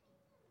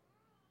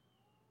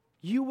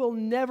 You will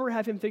never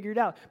have him figured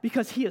out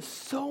because he is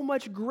so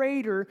much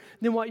greater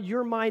than what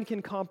your mind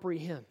can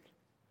comprehend.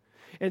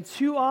 And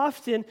too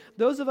often,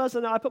 those of us,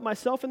 and I put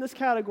myself in this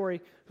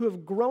category, who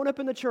have grown up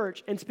in the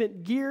church and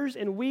spent years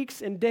and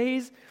weeks and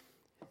days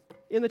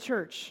in the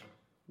church,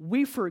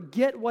 we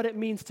forget what it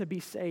means to be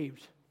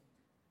saved.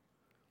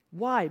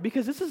 Why?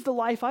 Because this is the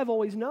life I've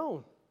always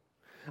known.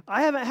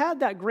 I haven't had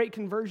that great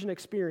conversion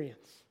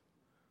experience.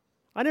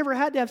 I never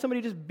had to have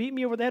somebody just beat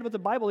me over the head with the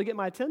Bible to get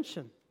my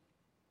attention.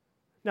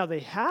 Now,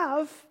 they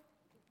have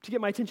to get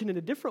my attention in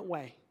a different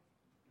way.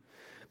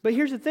 But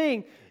here's the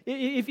thing.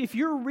 If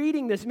you're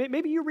reading this,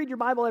 maybe you read your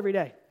Bible every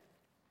day.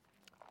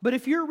 But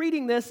if you're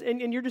reading this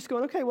and you're just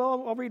going, okay,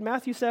 well, I'll read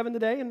Matthew 7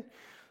 today, and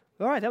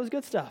all right, that was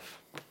good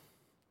stuff.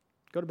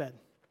 Go to bed.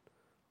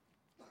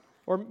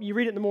 Or you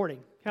read it in the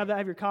morning. Have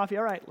your coffee.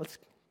 All right, let's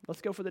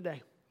go for the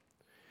day.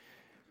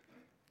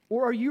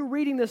 Or are you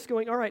reading this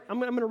going, all right, I'm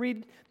going to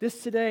read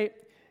this today,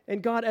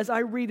 and God, as I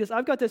read this,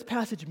 I've got this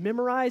passage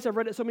memorized. I've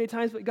read it so many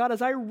times, but God,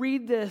 as I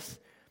read this,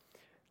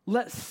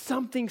 let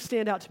something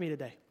stand out to me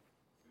today.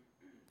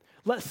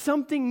 Let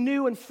something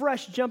new and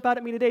fresh jump out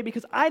at me today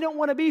because I don't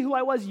want to be who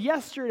I was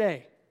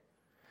yesterday.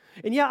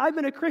 And yeah, I've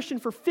been a Christian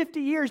for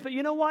 50 years, but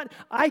you know what?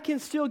 I can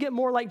still get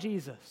more like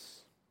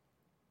Jesus.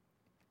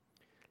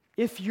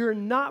 If you're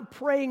not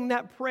praying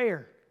that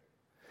prayer,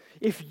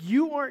 if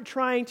you aren't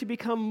trying to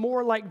become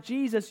more like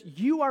Jesus,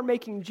 you are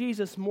making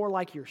Jesus more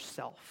like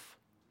yourself.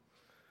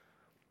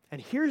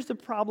 And here's the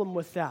problem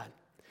with that.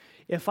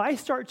 If I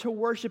start to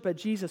worship a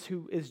Jesus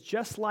who is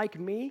just like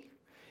me,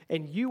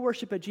 and you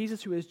worship a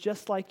Jesus who is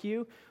just like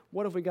you,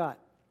 what have we got?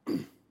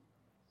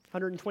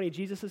 120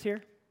 Jesuses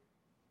here?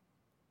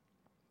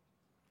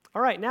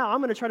 All right, now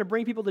I'm going to try to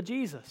bring people to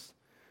Jesus.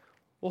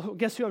 Well,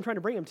 guess who I'm trying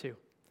to bring them to?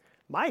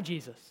 My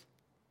Jesus.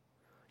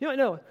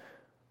 No,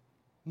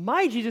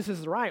 my Jesus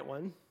is the right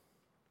one,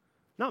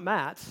 not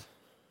Matt's,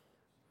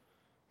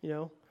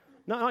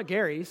 not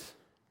Gary's.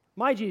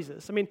 My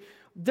Jesus. I mean,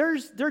 their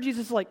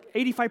Jesus is like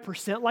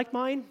 85% like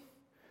mine,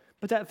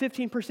 but that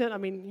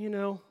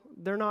 15%,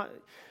 they're not.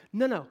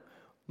 No.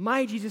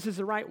 My Jesus is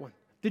the right one.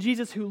 The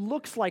Jesus who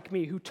looks like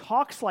me, who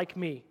talks like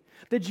me,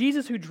 the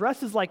Jesus who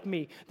dresses like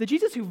me, the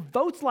Jesus who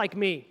votes like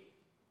me.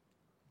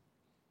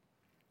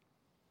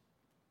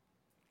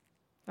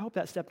 I hope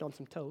that stepped on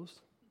some toes.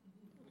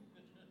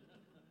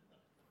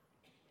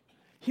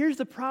 Here's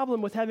the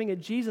problem with having a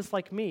Jesus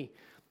like me.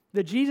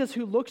 The Jesus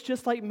who looks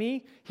just like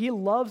me, he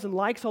loves and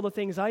likes all the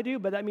things I do,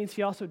 but that means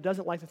he also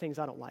doesn't like the things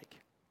I don't like.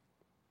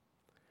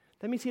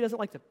 That means he doesn't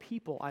like the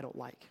people I don't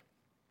like.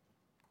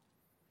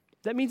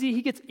 That means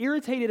he gets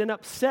irritated and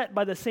upset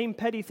by the same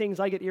petty things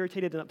I get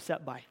irritated and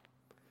upset by.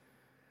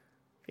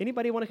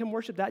 Anybody want to come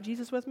worship that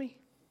Jesus with me?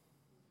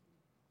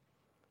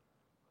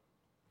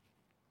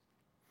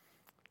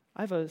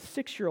 I have a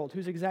 6-year-old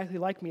who's exactly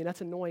like me, and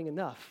that's annoying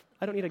enough.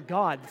 I don't need a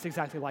God that's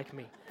exactly like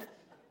me.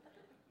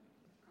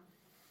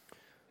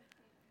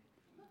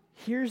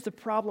 Here's the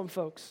problem,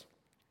 folks.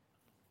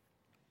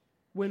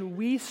 When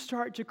we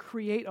start to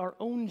create our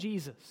own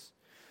Jesus,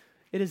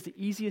 it is the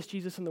easiest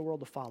Jesus in the world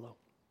to follow.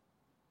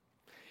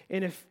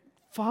 And if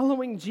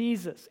following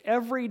Jesus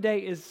every day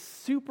is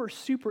super,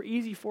 super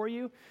easy for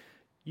you,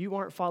 you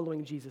aren't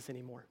following Jesus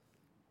anymore.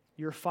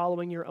 You're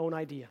following your own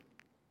idea.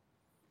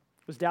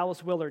 It was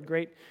Dallas Willard,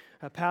 great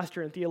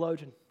pastor and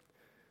theologian,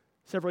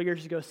 several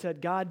years ago said,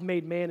 God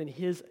made man in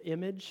his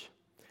image,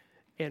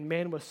 and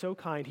man was so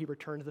kind he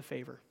returned the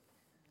favor.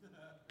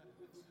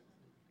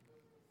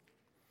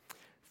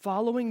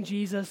 Following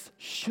Jesus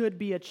should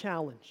be a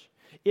challenge.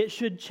 It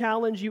should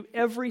challenge you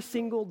every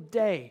single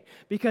day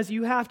because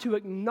you have to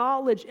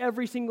acknowledge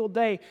every single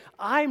day,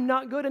 I'm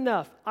not good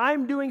enough.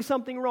 I'm doing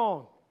something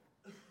wrong,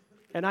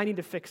 and I need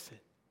to fix it.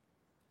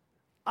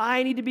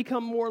 I need to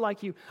become more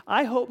like you.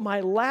 I hope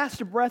my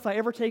last breath I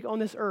ever take on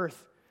this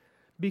earth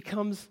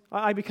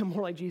I become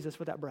more like Jesus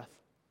with that breath.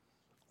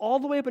 All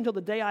the way up until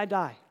the day I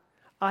die.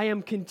 I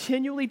am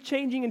continually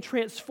changing and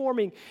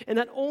transforming, and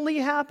that only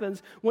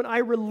happens when I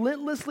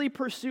relentlessly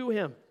pursue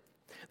him.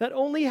 That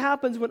only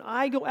happens when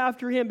I go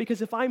after him,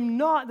 because if I'm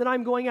not, then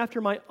I'm going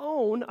after my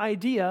own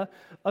idea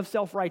of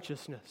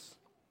self-righteousness.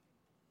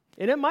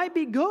 And it might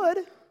be good,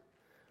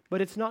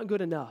 but it's not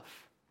good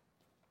enough.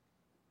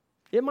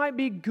 It might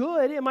be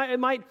good, it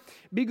might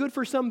be good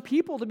for some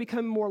people to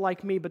become more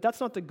like me, but that's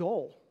not the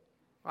goal.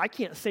 I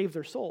can't save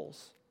their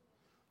souls.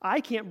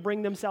 I can't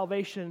bring them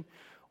salvation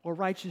or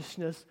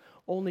righteousness.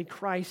 Only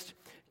Christ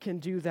can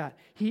do that.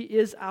 He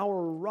is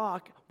our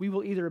rock. We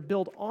will either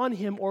build on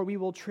him or we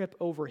will trip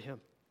over him.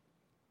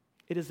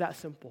 It is that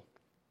simple.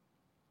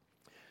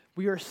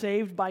 We are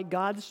saved by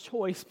God's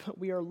choice, but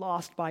we are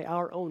lost by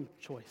our own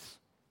choice.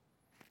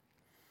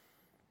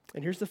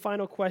 And here's the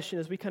final question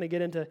as we kind of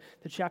get into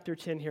chapter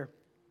 10 here.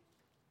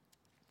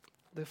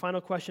 The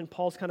final question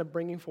Paul's kind of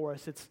bringing for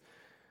us, it's,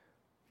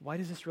 why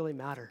does this really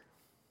matter?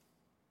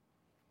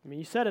 I mean,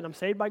 you said it, I'm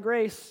saved by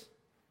grace,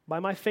 by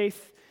my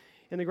faith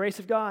in the grace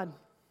of God.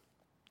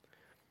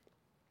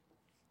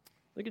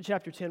 Look at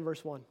chapter 10,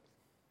 verse 1.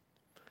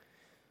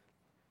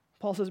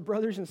 Paul says,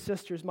 brothers and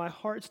sisters, my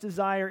heart's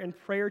desire and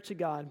prayer to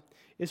God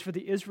is for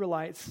the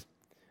Israelites,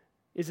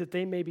 is that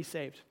they may be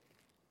saved.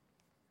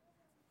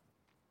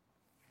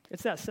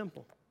 It's that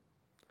simple.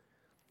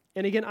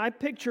 And again, I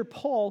picture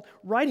Paul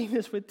writing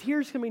this with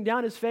tears coming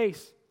down his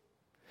face.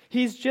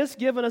 He's just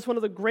given us one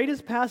of the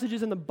greatest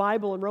passages in the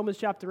Bible in Romans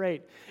chapter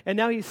 8. And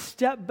now he's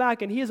stepped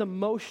back and he is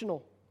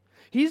emotional.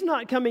 He's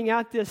not coming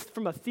at this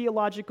from a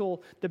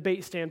theological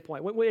debate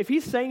standpoint. If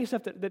he's saying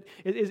stuff that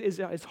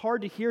is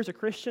hard to hear as a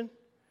Christian,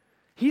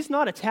 he's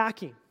not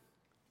attacking.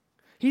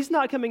 He's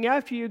not coming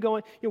after you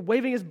going,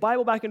 waving his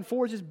Bible back and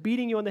forth, just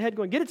beating you on the head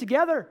going, get it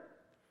together.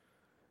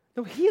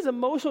 No, he is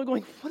emotional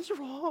going, what's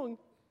wrong?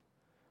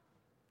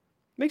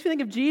 Makes me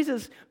think of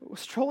Jesus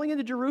strolling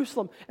into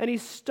Jerusalem, and he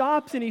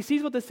stops and he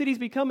sees what the city's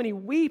become, and he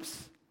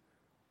weeps.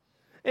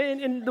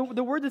 And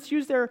the word that's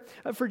used there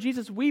for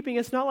Jesus weeping,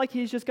 it's not like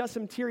he's just got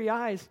some teary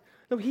eyes.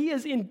 No, he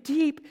is in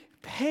deep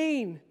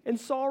pain and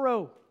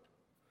sorrow.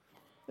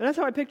 And that's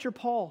how I picture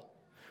Paul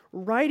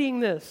writing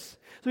this.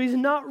 So he's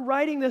not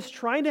writing this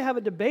trying to have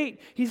a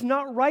debate. He's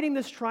not writing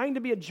this trying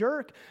to be a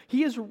jerk.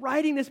 He is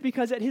writing this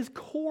because at his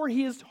core,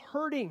 he is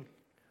hurting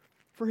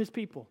for his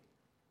people.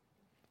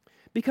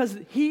 Because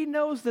he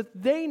knows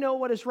that they know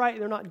what is right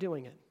and they're not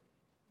doing it.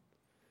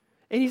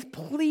 And he's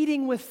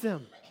pleading with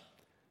them.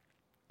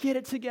 Get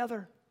it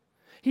together.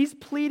 He's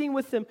pleading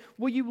with them.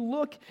 Will you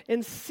look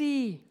and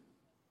see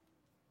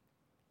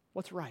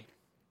what's right?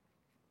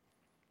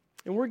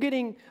 And we're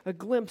getting a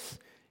glimpse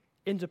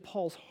into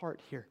Paul's heart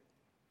here.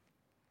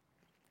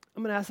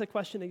 I'm going to ask that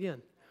question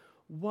again.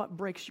 What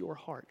breaks your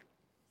heart?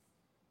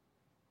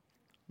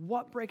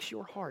 What breaks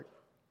your heart?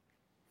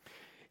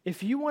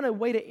 If you want a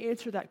way to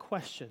answer that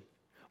question,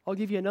 I'll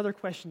give you another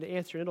question to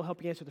answer, and it'll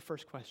help you answer the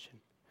first question.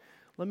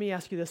 Let me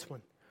ask you this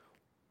one.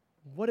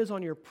 What is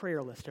on your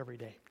prayer list every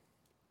day?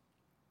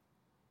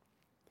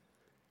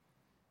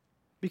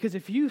 Because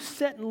if you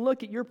sit and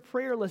look at your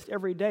prayer list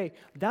every day,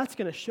 that's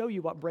going to show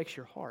you what breaks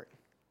your heart.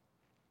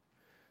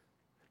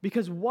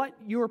 Because what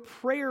your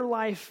prayer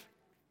life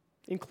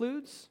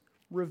includes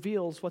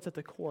reveals what's at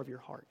the core of your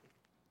heart.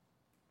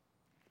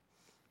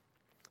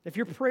 If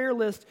your prayer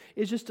list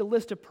is just a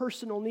list of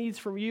personal needs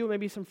from you,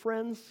 maybe some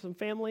friends, some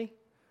family,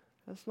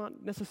 that's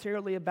not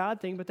necessarily a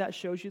bad thing, but that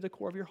shows you the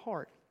core of your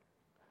heart.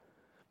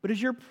 But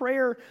is your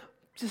prayer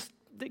just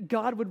that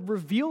God would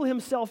reveal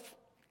himself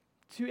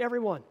to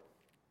everyone?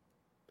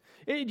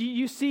 Do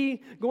you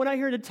see, going out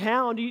here to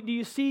town, do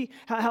you see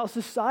how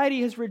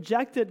society has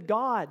rejected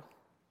God?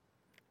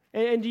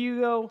 And do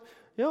you go,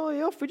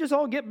 if we just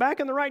all get back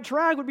on the right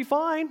track, we'd be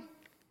fine?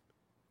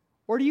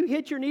 Or do you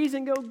hit your knees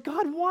and go,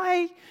 God,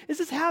 why is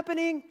this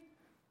happening?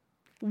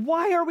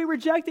 Why are we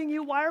rejecting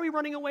you? Why are we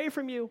running away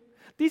from you?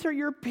 These are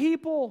your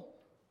people.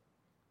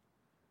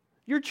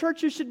 Your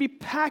churches should be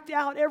packed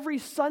out every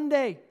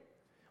Sunday.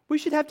 We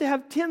should have to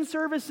have 10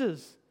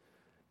 services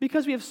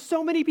because we have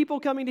so many people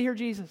coming to hear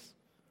Jesus.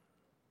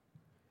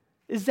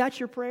 Is that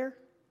your prayer?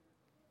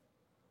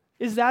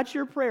 Is that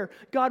your prayer?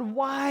 God,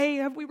 why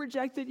have we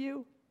rejected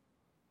you?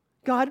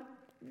 God,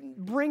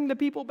 bring the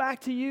people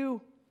back to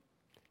you.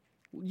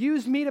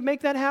 Use me to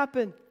make that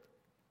happen.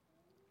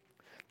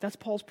 That's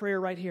Paul's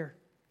prayer right here.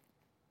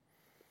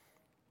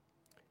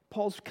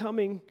 Paul's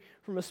coming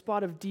from a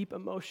spot of deep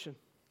emotion.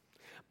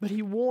 But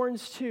he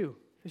warns too.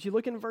 As you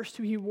look in verse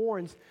 2, he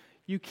warns,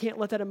 you can't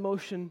let that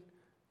emotion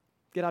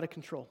get out of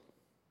control.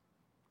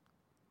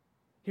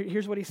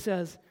 Here's what he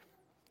says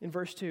in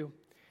verse 2.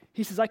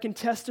 He says, I can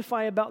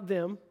testify about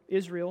them,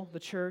 Israel, the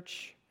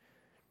church,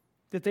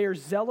 that they are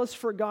zealous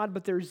for God,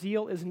 but their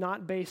zeal is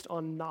not based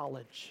on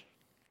knowledge.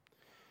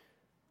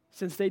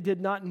 Since they did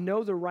not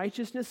know the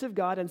righteousness of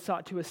God and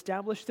sought to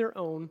establish their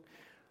own,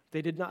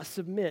 they did not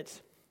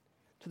submit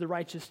to the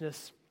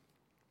righteousness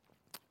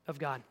of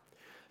God.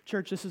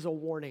 Church, this is a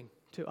warning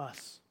to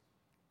us.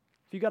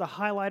 If you got a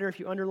highlighter, if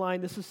you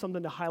underline, this is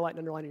something to highlight and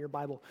underline in your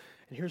Bible.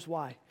 And here's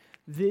why.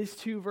 These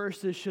two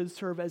verses should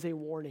serve as a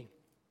warning.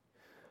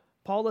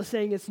 Paul is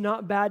saying it's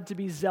not bad to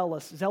be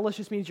zealous. Zealous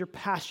just means you're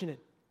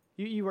passionate.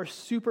 You are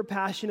super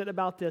passionate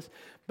about this.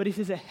 But he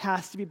says it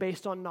has to be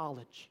based on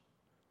knowledge.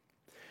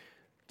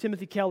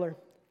 Timothy Keller,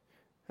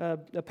 a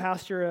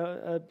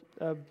pastor,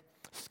 a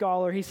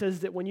scholar, he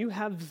says that when you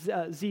have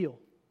zeal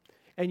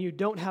and you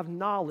don't have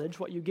knowledge,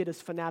 what you get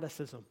is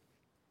fanaticism.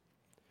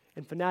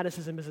 And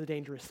fanaticism is a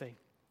dangerous thing.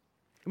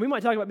 And we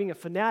might talk about being a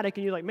fanatic,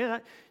 and you're like, man,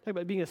 talk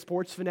about being a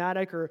sports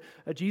fanatic or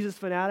a Jesus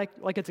fanatic,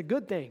 like it's a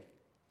good thing.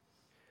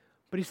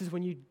 But he says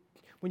when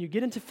you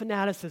get into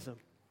fanaticism,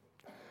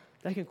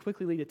 that can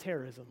quickly lead to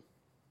terrorism.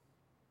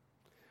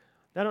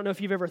 I don't know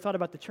if you've ever thought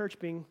about the church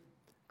being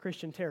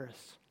Christian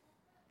terrorists,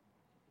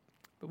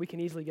 but we can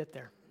easily get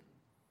there.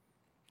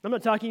 I'm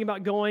not talking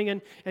about going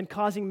and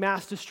causing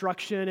mass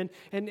destruction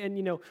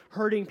and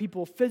hurting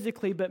people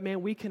physically, but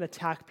man, we can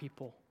attack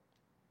people.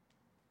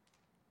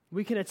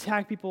 We can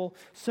attack people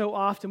so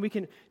often. We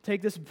can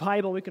take this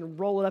Bible, we can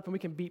roll it up, and we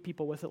can beat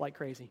people with it like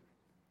crazy.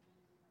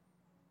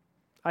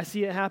 I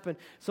see it happen.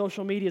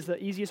 Social media is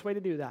the easiest way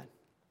to do that.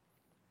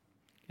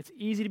 It's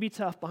easy to be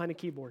tough behind a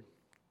keyboard.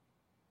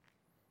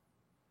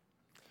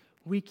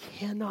 We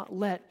cannot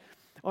let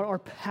our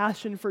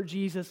passion for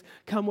Jesus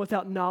come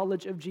without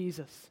knowledge of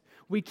Jesus.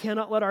 We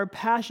cannot let our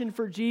passion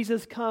for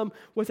Jesus come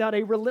without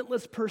a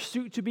relentless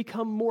pursuit to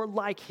become more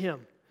like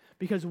Him.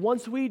 Because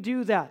once we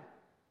do that,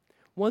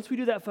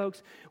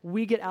 folks,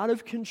 we get out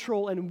of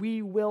control and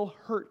we will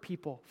hurt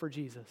people for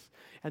Jesus.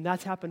 And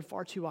that's happened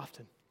far too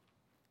often.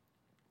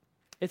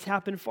 It's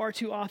happened far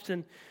too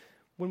often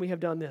when we have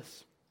done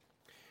this.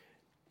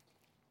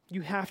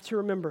 You have to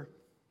remember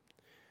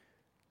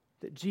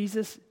that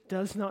Jesus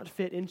does not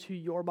fit into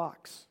your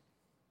box.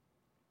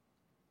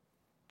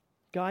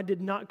 God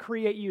did not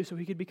create you so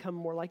He could become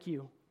more like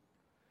you.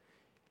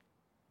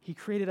 He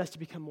created us to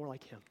become more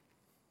like Him.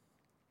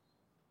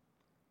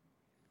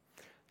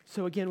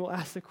 So again, we'll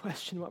ask the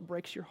question, what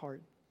breaks your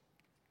heart?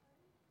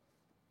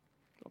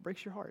 What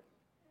breaks your heart?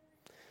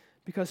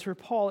 Because for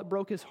Paul, it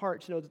broke his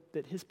heart to know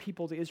that his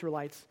people, the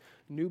Israelites,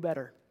 knew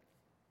better.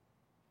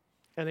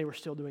 And they were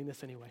still doing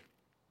this anyway.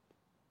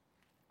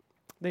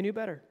 They knew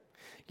better.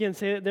 Again,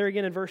 say it there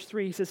again in verse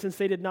 3. He says, since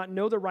they did not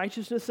know the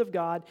righteousness of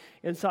God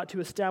and sought to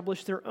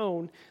establish their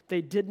own,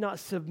 they did not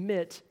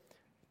submit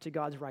to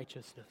God's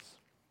righteousness.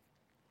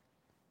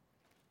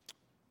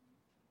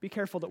 Be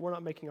careful that we're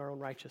not making our own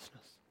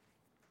righteousness.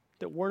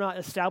 That we're not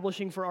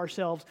establishing for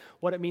ourselves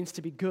what it means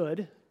to be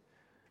good,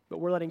 but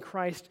we're letting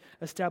Christ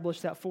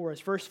establish that for us.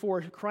 Verse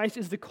 4, Christ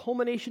is the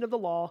culmination of the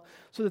law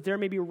so that there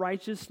may be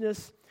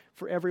righteousness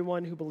for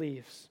everyone who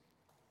believes.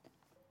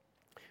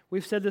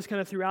 We've said this kind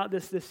of throughout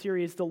this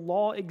series. The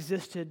law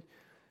existed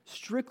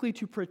strictly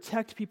to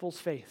protect people's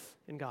faith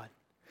in God.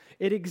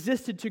 It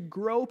existed to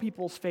grow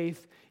people's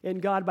faith in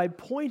God by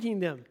pointing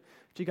them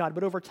to God.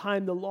 But over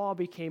time, the law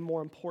became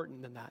more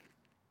important than that.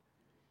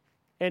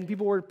 And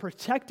people were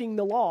protecting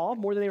the law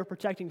more than they were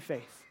protecting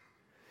faith.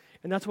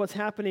 And that's what's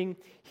happening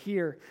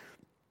here.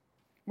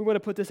 We want to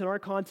put this in our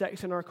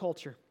context, in our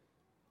culture.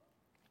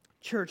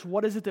 Church,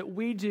 what is it that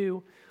we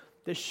do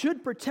that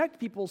should protect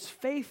people's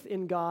faith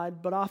in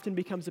God, but often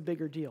becomes a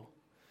bigger deal?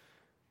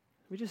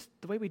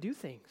 The way we do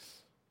things,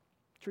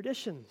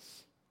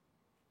 traditions,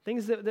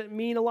 things that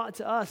mean a lot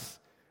to us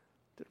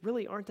that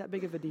really aren't that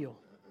big of a deal.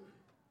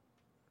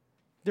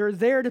 They're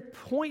there to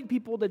point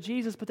people to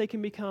Jesus, but they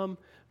can become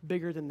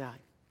bigger than that.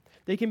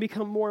 They can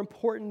become more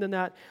important than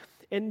that,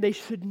 and they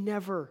should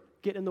never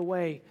get in the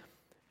way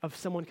of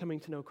someone coming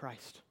to know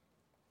Christ.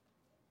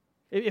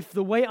 If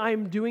the way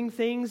I'm doing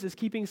things is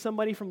keeping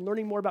somebody from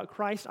learning more about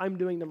Christ, I'm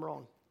doing them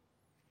wrong.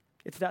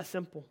 It's that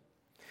simple.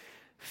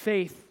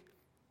 Faith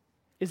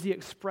is the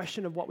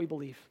expression of what we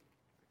believe.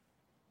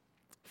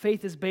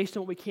 Faith is based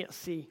on what we can't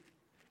see,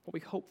 what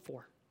we hope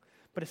for,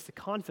 but it's the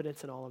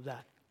confidence in all of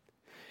that.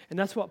 And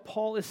that's what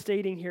Paul is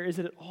stating here, is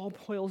that it all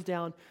boils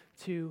down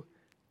to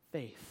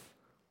faith.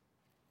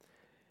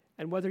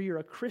 And whether you're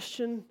a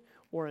Christian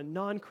or a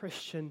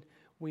non-Christian,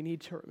 we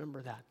need to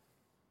remember that.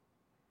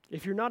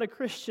 If you're not a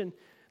Christian,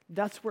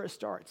 that's where it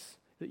starts,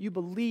 that you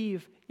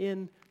believe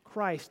in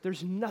Christ.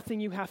 There's nothing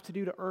you have to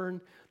do to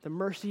earn the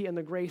mercy and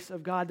the grace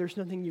of God. There's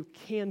nothing you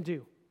can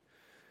do.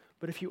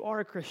 But if you are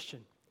a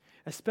Christian,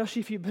 especially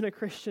if you've been a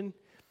Christian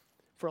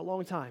for a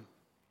long time,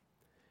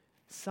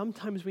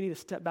 sometimes we need to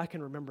step back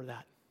and remember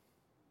that.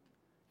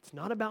 It's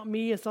not about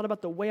me. It's not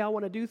about the way I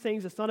want to do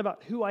things. It's not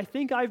about who I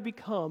think I've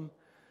become.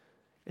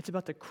 It's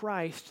about the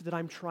Christ that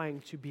I'm trying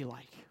to be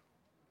like,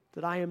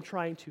 that I am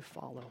trying to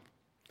follow.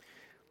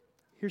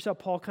 Here's how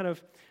Paul kind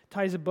of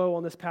ties a bow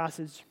on this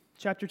passage.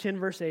 Chapter 10,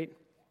 verse 8.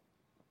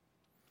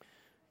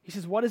 He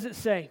says, what does it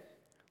say?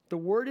 The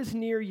word is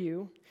near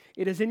you.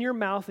 It is in your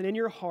mouth and in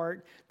your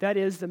heart. That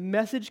is the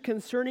message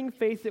concerning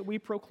faith that we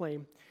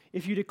proclaim.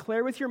 If you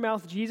declare with your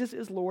mouth Jesus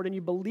is Lord and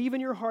you believe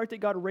in your heart that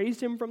God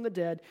raised him from the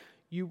dead,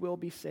 you will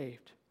be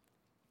saved.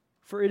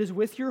 For it is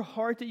with your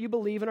heart that you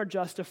believe and are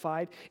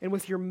justified, and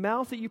with your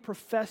mouth that you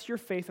profess your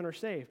faith and are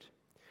saved.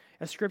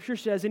 As Scripture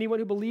says, anyone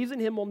who believes in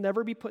him will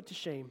never be put to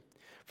shame.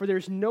 For there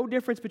is no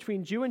difference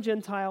between Jew and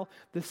Gentile.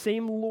 The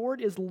same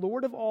Lord is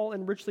Lord of all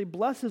and richly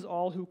blesses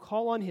all who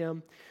call on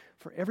him.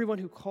 For everyone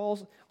who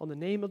calls on the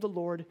name of the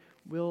Lord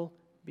will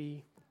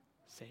be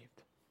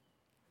saved.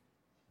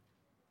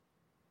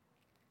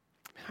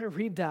 I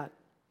read that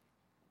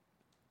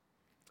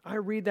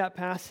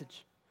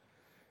passage.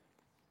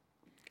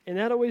 And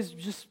that always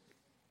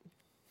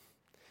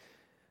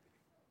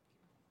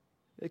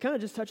it kind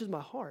of just touches my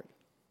heart.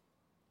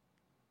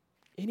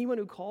 Anyone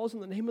who calls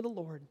on the name of the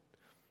Lord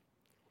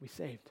will be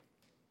saved.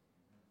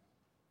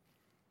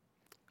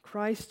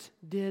 Christ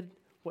did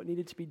what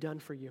needed to be done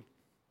for you.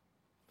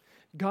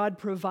 God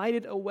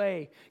provided a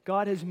way.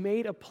 God has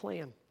made a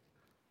plan.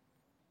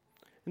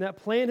 And that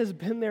plan has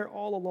been there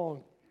all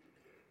along.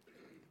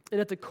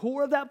 And at the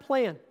core of that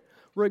plan,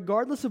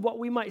 regardless of what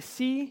we might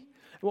see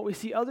and what we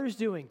see others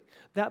doing,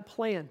 that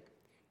plan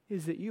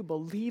is that you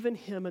believe in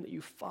him and that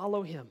you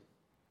follow him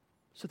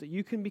so that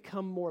you can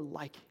become more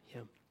like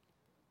him.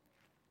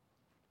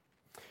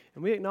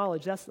 And we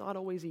acknowledge that's not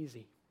always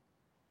easy.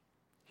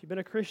 If you've been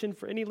a Christian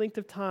for any length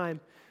of time,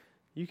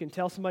 you can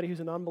tell somebody who's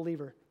a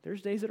non-believer,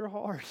 there's days that are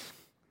hard.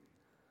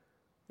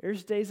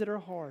 There's days that are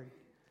hard.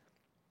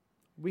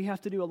 We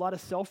have to do a lot of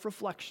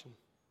self-reflection.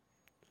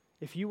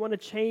 If you want to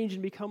change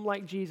and become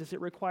like Jesus,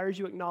 it requires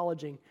you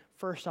acknowledging,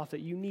 first off,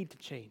 that you need to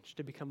change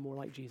to become more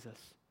like Jesus.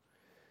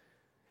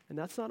 And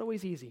that's not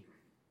always easy.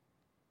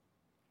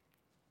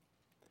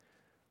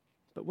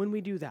 But when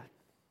we do that,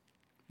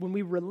 when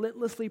we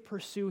relentlessly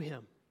pursue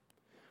him,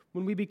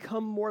 when we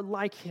become more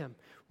like him,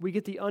 we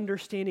get the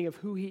understanding of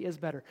who he is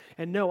better.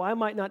 And no, I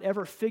might not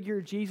ever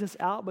figure Jesus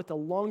out, but the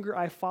longer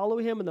I follow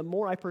him and the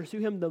more I pursue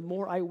him, the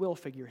more I will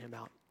figure him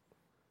out.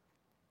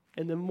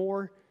 And the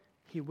more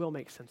he will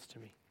make sense to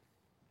me.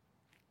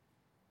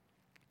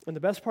 And the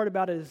best part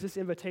about it is this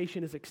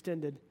invitation is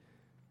extended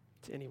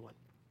to anyone.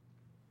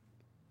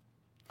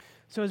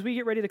 So as we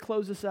get ready to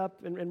close this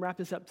up and wrap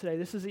this up today,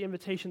 this is the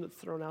invitation that's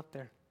thrown out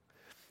there.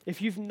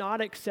 If you've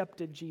not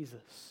accepted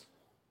Jesus,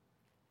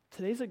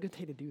 today's a good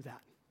day to do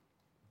that.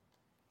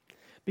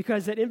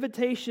 Because that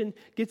invitation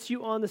gets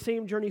you on the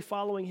same journey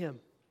following him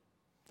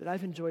that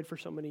I've enjoyed for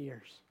so many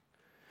years.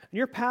 And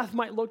your path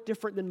might look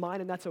different than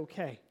mine, and that's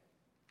okay.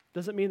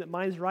 Doesn't mean that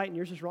mine's right and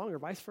yours is wrong, or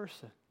vice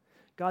versa.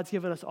 God's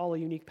given us all a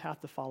unique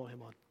path to follow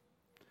him on.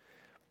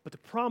 But the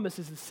promise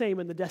is the same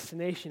and the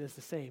destination is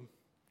the same.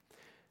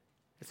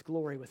 It's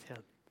glory with him.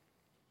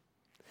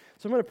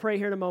 So I'm going to pray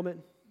here in a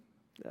moment.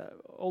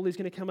 Oli's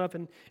going to come up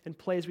and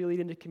play as we lead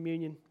into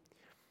communion.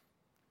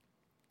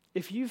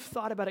 If you've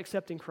thought about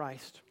accepting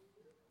Christ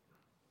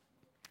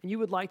and you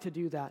would like to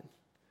do that,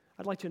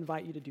 I'd like to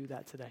invite you to do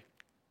that today.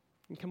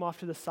 You can come off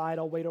to the side.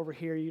 I'll wait over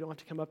here. You don't have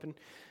to come up and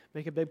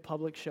make a big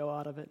public show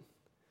out of it.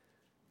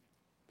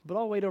 But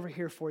I'll wait over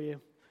here for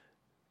you.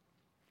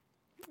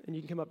 And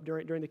you can come up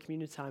during the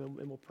communion time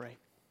and we'll pray.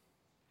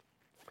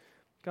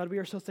 God, we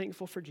are so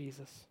thankful for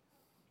Jesus.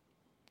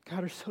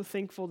 God, we're so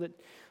thankful that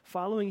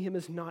following him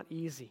is not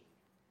easy.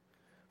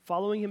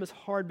 Following him is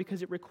hard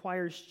because it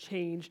requires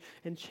change,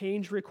 and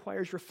change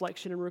requires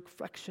reflection, and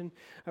reflection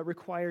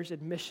requires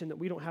admission that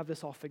we don't have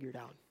this all figured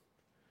out.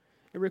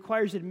 It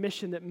requires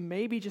admission that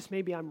maybe, just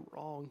maybe, I'm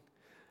wrong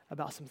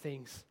about some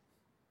things.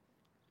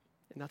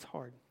 And that's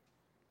hard.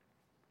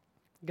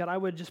 God, I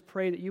would just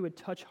pray that you would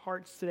touch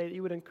hearts today, that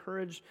you would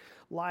encourage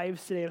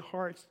lives today and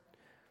hearts,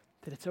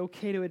 that it's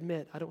okay to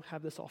admit, I don't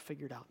have this all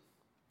figured out.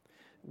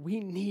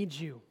 We need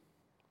you.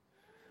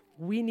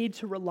 We need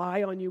to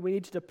rely on you. We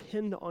need to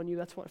depend on you.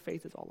 That's what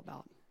faith is all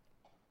about.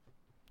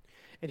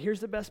 And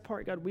here's the best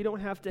part, God. We don't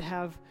have to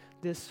have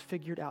this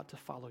figured out to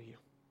follow you.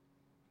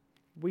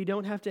 We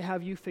don't have to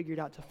have you figured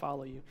out to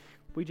follow you.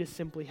 We just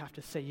simply have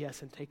to say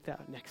yes and take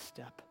that next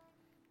step.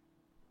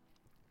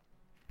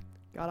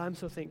 God, I'm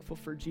so thankful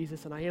for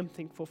Jesus, and I am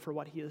thankful for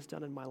what he has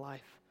done in my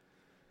life.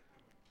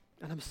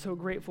 And I'm so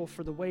grateful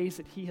for the ways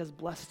that he has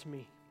blessed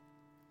me.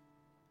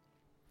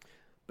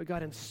 But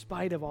God, in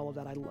spite of all of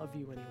that, I love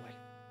you anyway.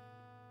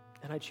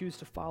 And I choose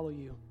to follow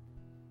you,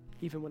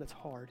 even when it's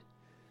hard,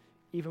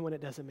 even when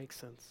it doesn't make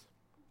sense.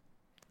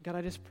 God,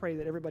 I just pray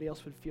that everybody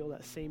else would feel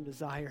that same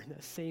desire and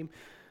that same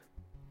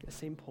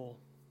pull.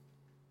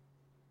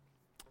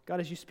 God,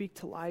 as you speak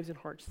to lives and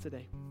hearts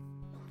today,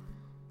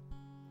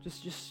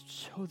 just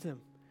show them,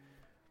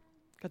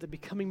 God, that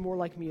becoming more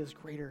like me is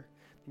greater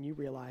than you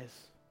realize.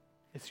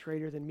 It's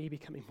greater than me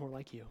becoming more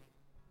like you.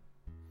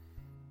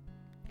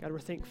 God, we're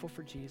thankful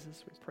for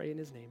Jesus. We pray in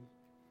his name.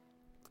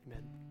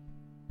 Amen.